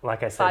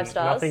 like I said, 5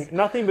 stars.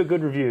 nothing but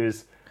good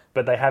reviews,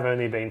 but they have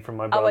only been from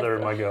my brother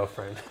and my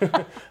girlfriend.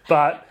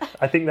 But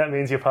I think that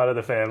means you're part of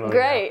the family.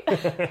 Great.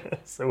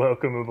 So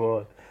welcome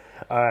aboard.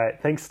 All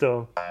right, thanks,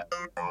 Storm.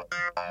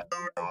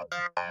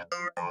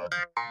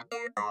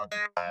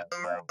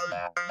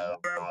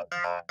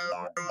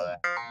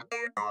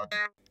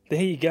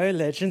 There you go,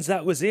 legends.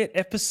 That was it.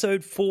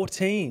 Episode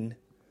 14.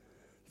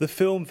 The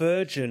film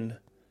Virgin.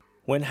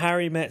 When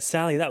Harry Met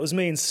Sally. That was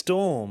me and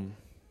Storm.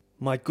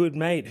 My good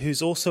mate,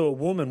 who's also a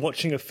woman,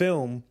 watching a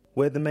film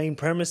where the main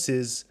premise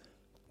is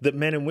that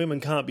men and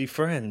women can't be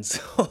friends.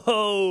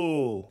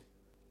 Oh,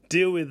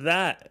 deal with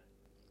that.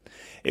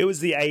 It was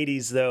the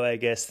 80s, though, I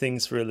guess.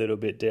 Things were a little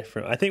bit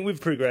different. I think we've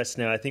progressed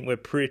now. I think we're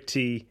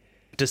pretty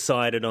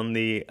decided on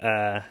the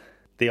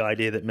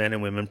idea that men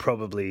and women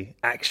probably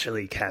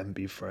actually can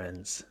be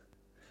friends.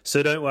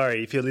 So don't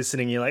worry, if you're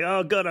listening, you're like,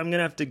 oh God, I'm going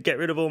to have to get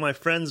rid of all my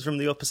friends from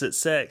the opposite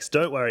sex.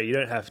 Don't worry, you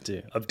don't have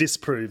to. I've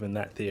disproven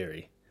that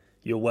theory.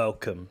 You're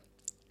welcome.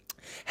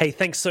 Hey,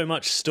 thanks so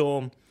much,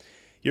 Storm.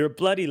 You're a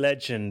bloody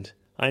legend.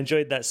 I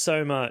enjoyed that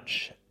so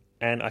much,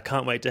 and I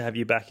can't wait to have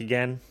you back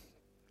again.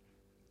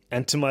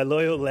 And to my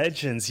loyal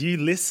legends, you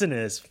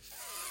listeners,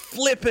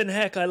 flippin'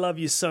 heck, I love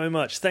you so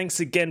much.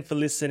 Thanks again for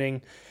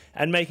listening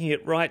and making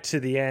it right to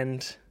the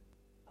end.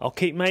 I'll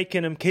keep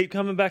making them, keep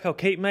coming back, I'll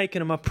keep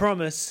making them, I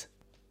promise.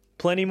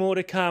 Plenty more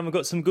to come. I've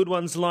got some good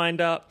ones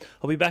lined up.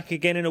 I'll be back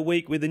again in a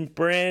week with a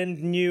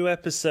brand new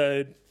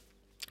episode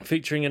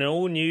featuring an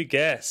all-new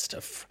guest.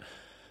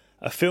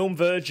 A film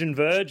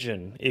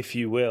virgin, if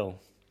you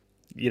will.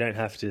 You don't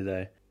have to,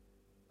 though.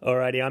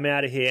 Alrighty, I'm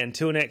out of here.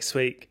 Until next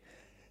week.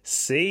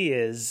 See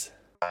yous.